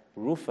as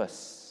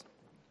Rufus.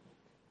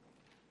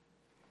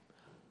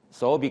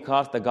 So,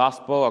 because the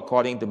gospel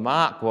according to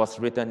Mark was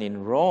written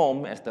in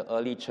Rome, as the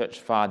early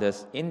church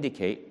fathers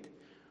indicate,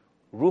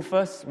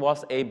 Rufus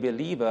was a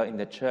believer in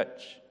the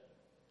church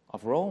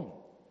of Rome.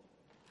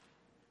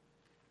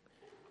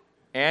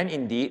 And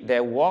indeed,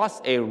 there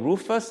was a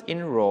Rufus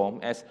in Rome,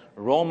 as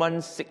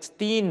Romans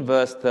 16,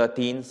 verse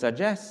 13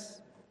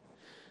 suggests.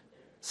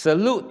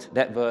 Salute,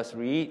 that verse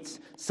reads,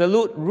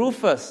 salute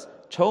Rufus,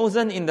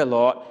 chosen in the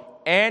Lord,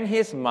 and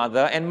his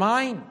mother and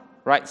mine,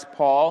 writes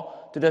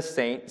Paul to the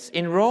saints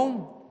in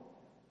Rome.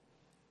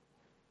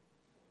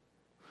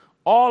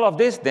 All of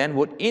this then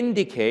would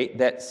indicate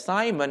that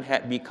Simon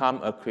had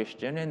become a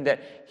Christian and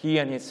that he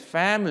and his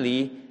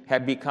family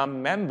had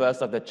become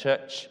members of the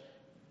church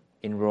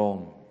in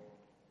Rome,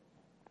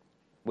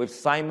 with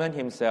Simon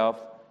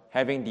himself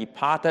having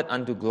departed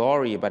unto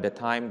glory by the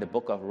time the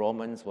book of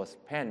Romans was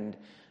penned,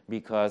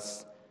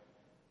 because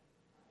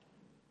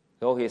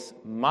though his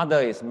mother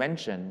is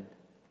mentioned,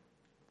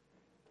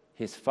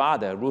 his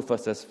father,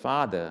 Rufus's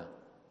father,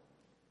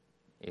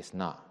 is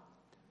not.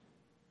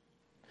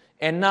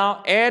 And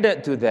now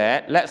added to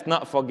that, let's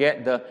not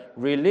forget the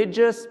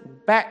religious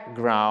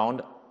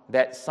background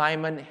that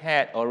Simon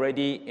had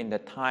already in the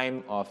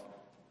time of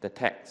the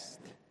text.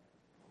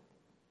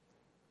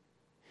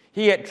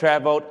 He had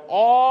traveled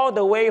all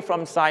the way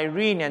from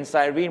Cyrene, and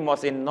Cyrene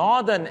was in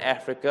northern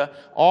Africa,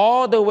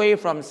 all the way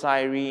from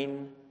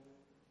Cyrene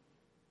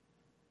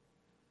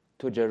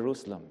to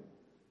Jerusalem.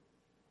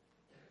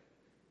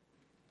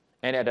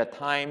 And at a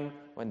time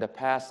when the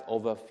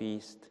Passover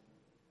feast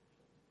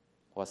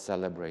was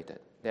celebrated,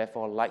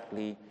 therefore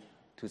likely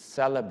to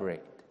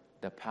celebrate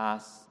the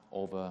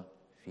Passover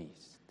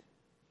feast.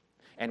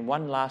 And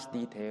one last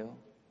detail,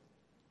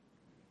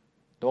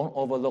 don't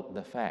overlook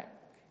the fact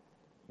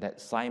that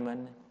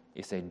Simon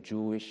is a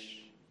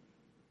Jewish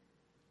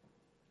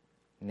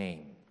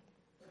name.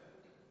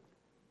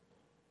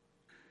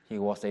 He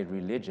was a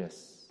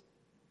religious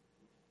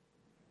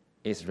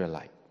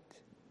Israelite.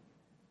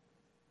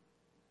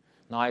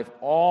 Now, if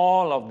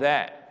all of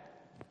that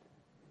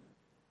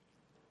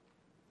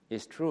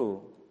is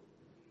true,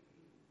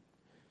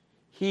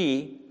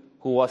 he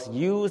who was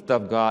used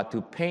of God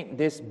to paint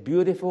this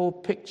beautiful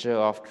picture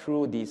of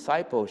true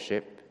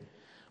discipleship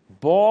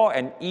bore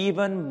an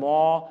even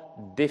more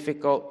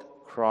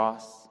difficult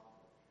cross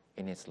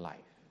in his life.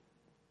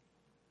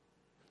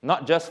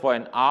 Not just for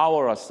an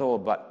hour or so,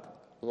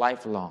 but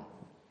lifelong.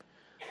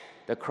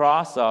 The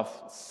cross of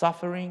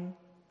suffering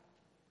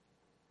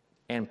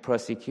and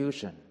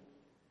persecution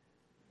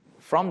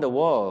from the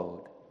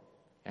world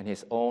and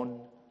his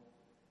own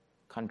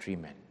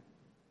countrymen.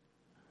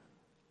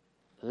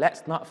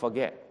 Let's not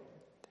forget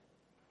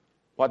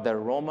what the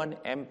Roman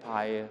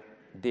Empire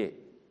did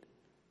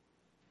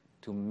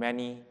to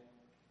many,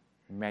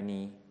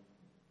 many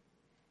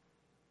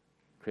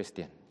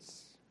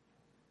Christians.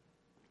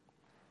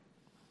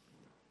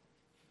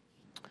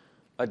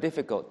 A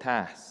difficult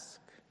task,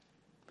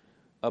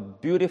 a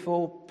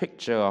beautiful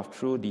picture of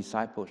true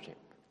discipleship,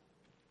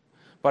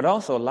 but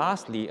also,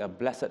 lastly, a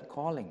blessed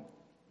calling.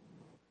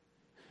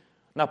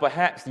 Now,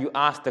 perhaps you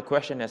ask the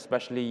question,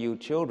 especially you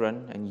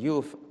children, and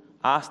you've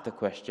asked the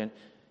question,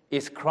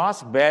 Is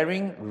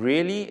cross-bearing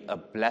really a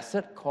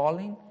blessed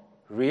calling?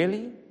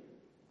 Really?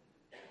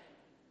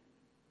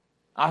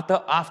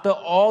 After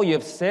all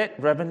you've said,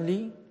 Reverend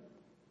Lee,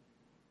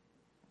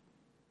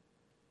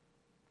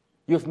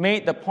 you've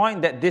made the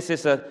point that this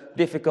is a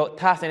difficult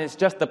task, and it's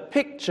just a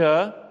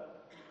picture,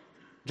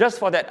 just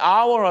for that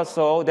hour or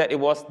so, that it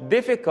was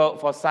difficult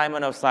for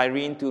Simon of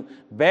Cyrene to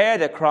bear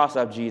the cross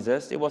of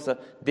Jesus. It was a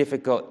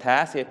difficult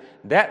task. If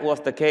that was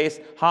the case,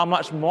 how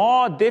much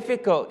more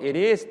difficult it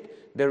is.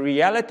 The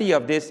reality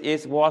of this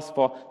was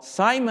for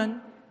Simon.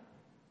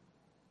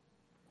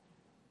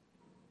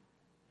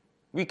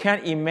 We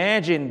can't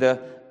imagine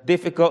the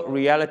difficult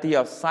reality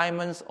of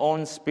Simon's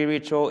own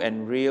spiritual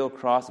and real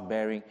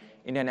cross-bearing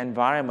in an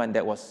environment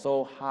that was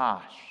so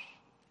harsh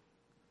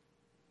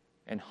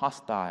and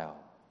hostile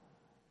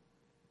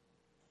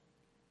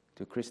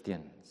to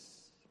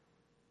Christians.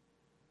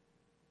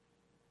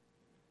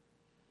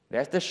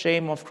 That's the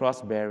shame of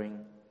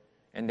cross-bearing.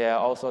 And there are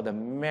also the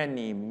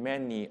many,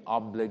 many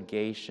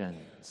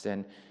obligations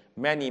and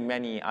many,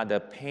 many other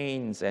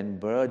pains and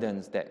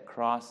burdens that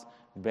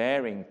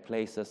cross-bearing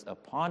places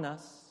upon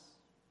us.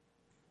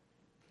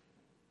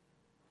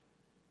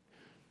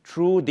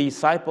 True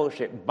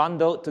discipleship,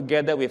 bundled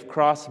together with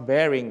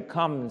cross-bearing,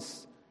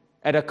 comes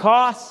at a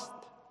cost.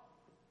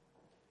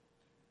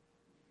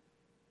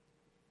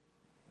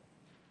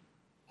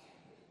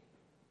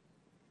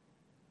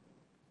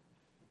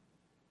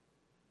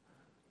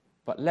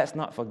 But let's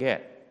not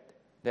forget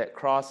that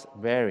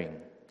cross-bearing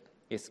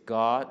is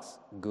God's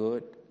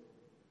good,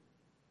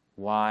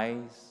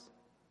 wise,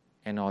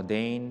 and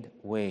ordained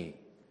way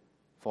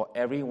for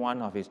every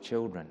one of His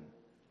children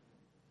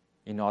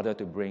in order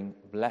to bring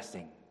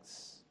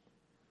blessings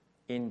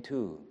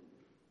into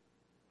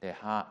their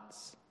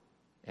hearts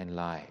and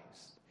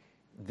lives.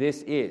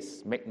 This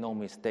is, make no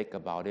mistake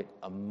about it,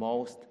 a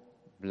most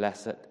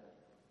blessed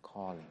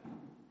calling.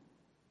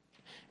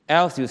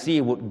 Else, you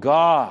see, would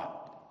God,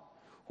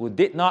 who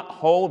did not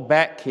hold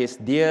back His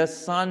dear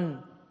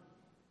Son,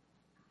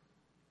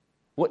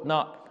 would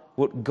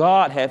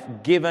God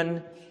have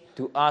given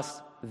to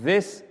us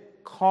this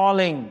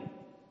calling?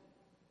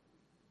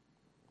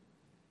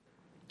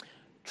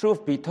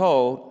 Truth be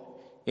told,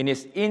 in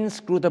His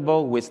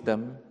inscrutable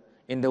wisdom,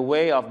 in the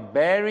way of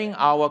bearing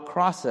our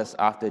crosses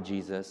after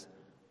Jesus,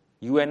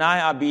 you and I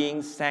are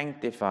being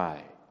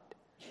sanctified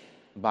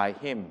by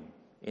Him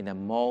in a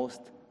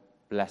most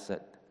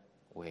blessed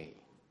way.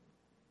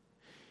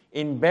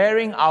 In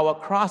bearing our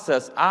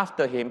crosses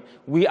after Him,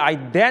 we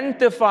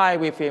identify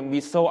with Him. We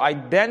so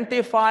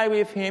identify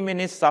with Him in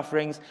His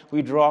sufferings,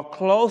 we draw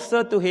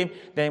closer to Him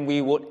than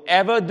we would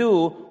ever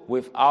do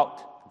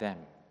without them.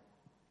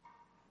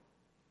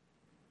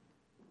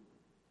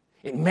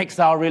 It makes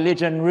our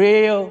religion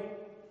real.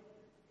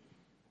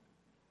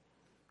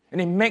 And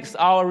it makes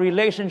our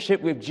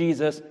relationship with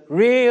Jesus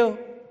real.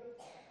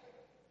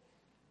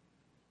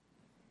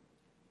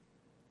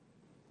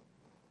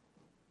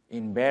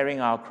 In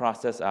bearing our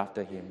crosses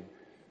after Him,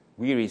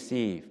 we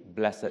receive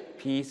blessed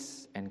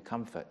peace and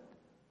comfort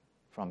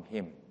from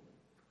Him,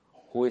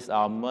 who is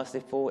our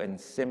merciful and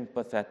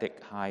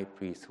sympathetic high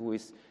priest, who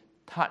is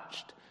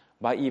touched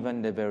by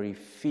even the very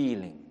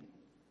feeling,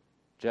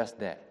 just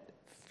that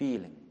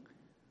feeling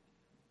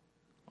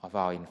of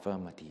our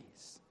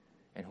infirmities,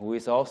 and who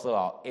is also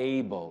our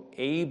able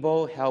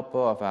helper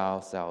of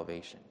our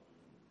salvation.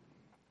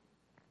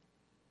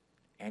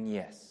 And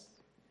yes,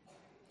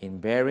 in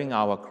bearing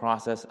our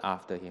crosses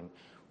after Him,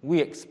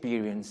 we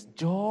experience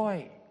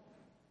joy.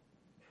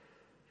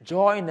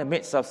 Joy in the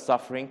midst of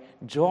suffering,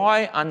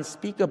 joy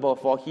unspeakable,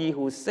 for He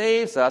who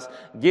saves us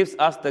gives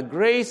us the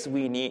grace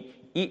we need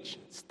each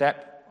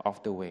step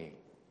of the way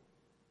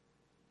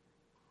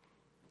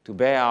to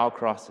bear our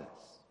crosses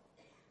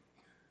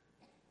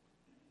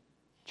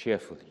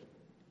cheerfully,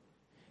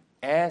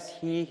 as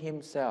He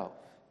Himself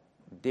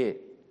did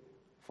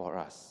for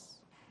us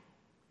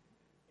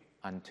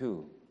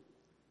unto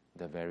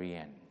the very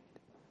end.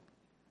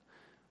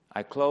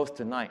 I close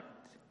tonight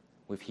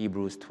with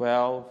Hebrews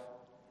 12,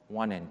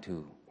 1 and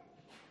 2.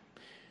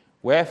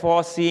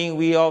 Wherefore, seeing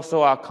we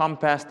also are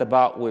compassed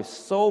about with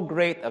so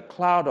great a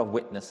cloud of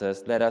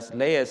witnesses, let us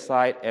lay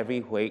aside every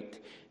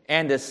weight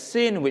and the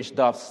sin which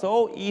doth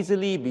so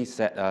easily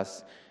beset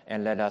us,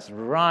 and let us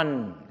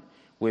run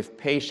with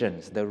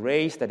patience the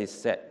race that is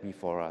set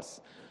before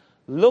us,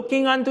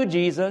 looking unto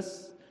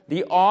Jesus,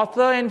 the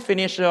author and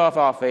finisher of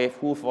our faith,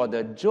 who for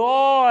the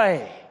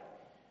joy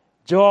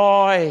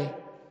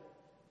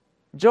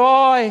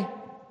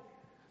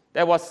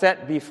that was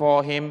set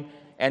before Him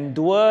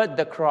endured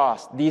the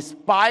cross,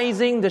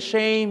 despising the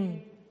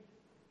shame,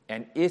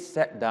 and is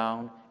set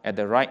down at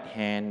the right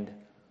hand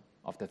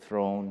of the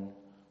throne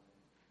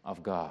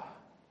of God.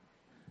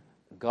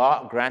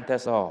 God grant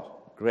us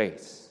all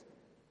grace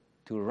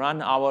to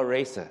run our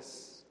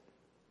races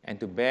and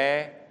to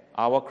bear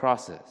our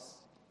crosses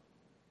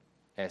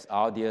as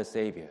our dear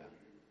Savior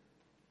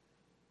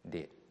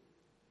did.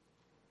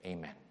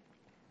 Amen.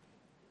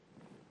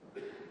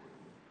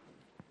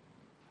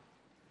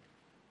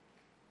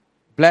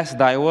 Bless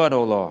Thy word,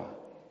 O Lord.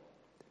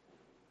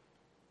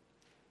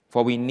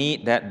 for we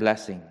need that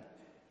blessing.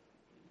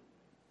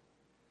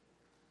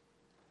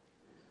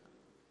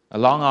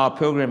 Along our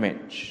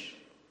pilgrimage,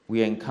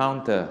 we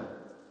encounter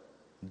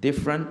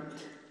different,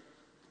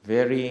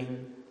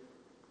 varying,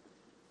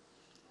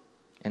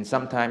 and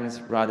sometimes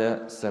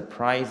rather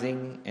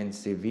surprising and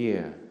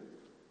severe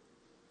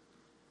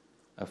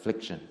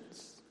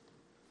afflictions.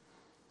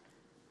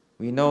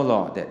 We know,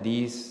 Lord, that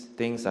these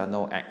things are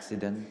no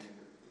accident.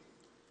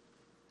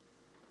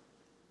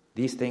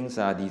 These things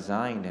are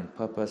designed and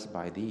purposed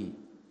by Thee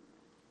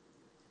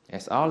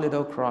as our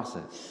little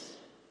crosses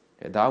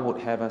that Thou would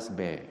have us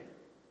bear,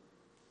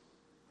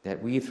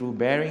 that we, through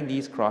bearing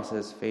these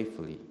crosses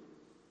faithfully,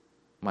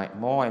 might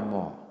more and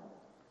more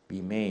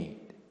be made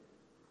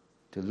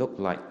to look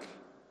like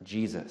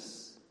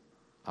Jesus,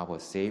 our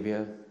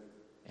Savior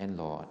and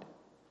Lord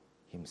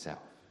Himself.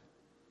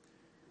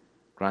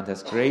 Grant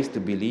us grace to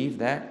believe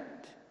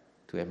that,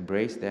 to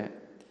embrace that.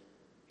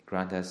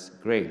 Grant us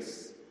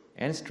grace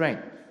and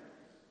strength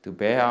to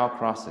bear our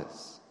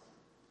crosses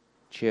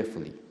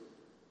cheerfully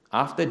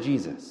after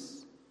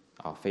Jesus,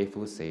 our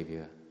faithful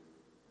Savior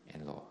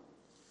and Lord.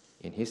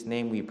 In His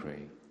name we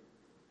pray.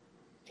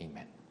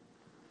 Amen.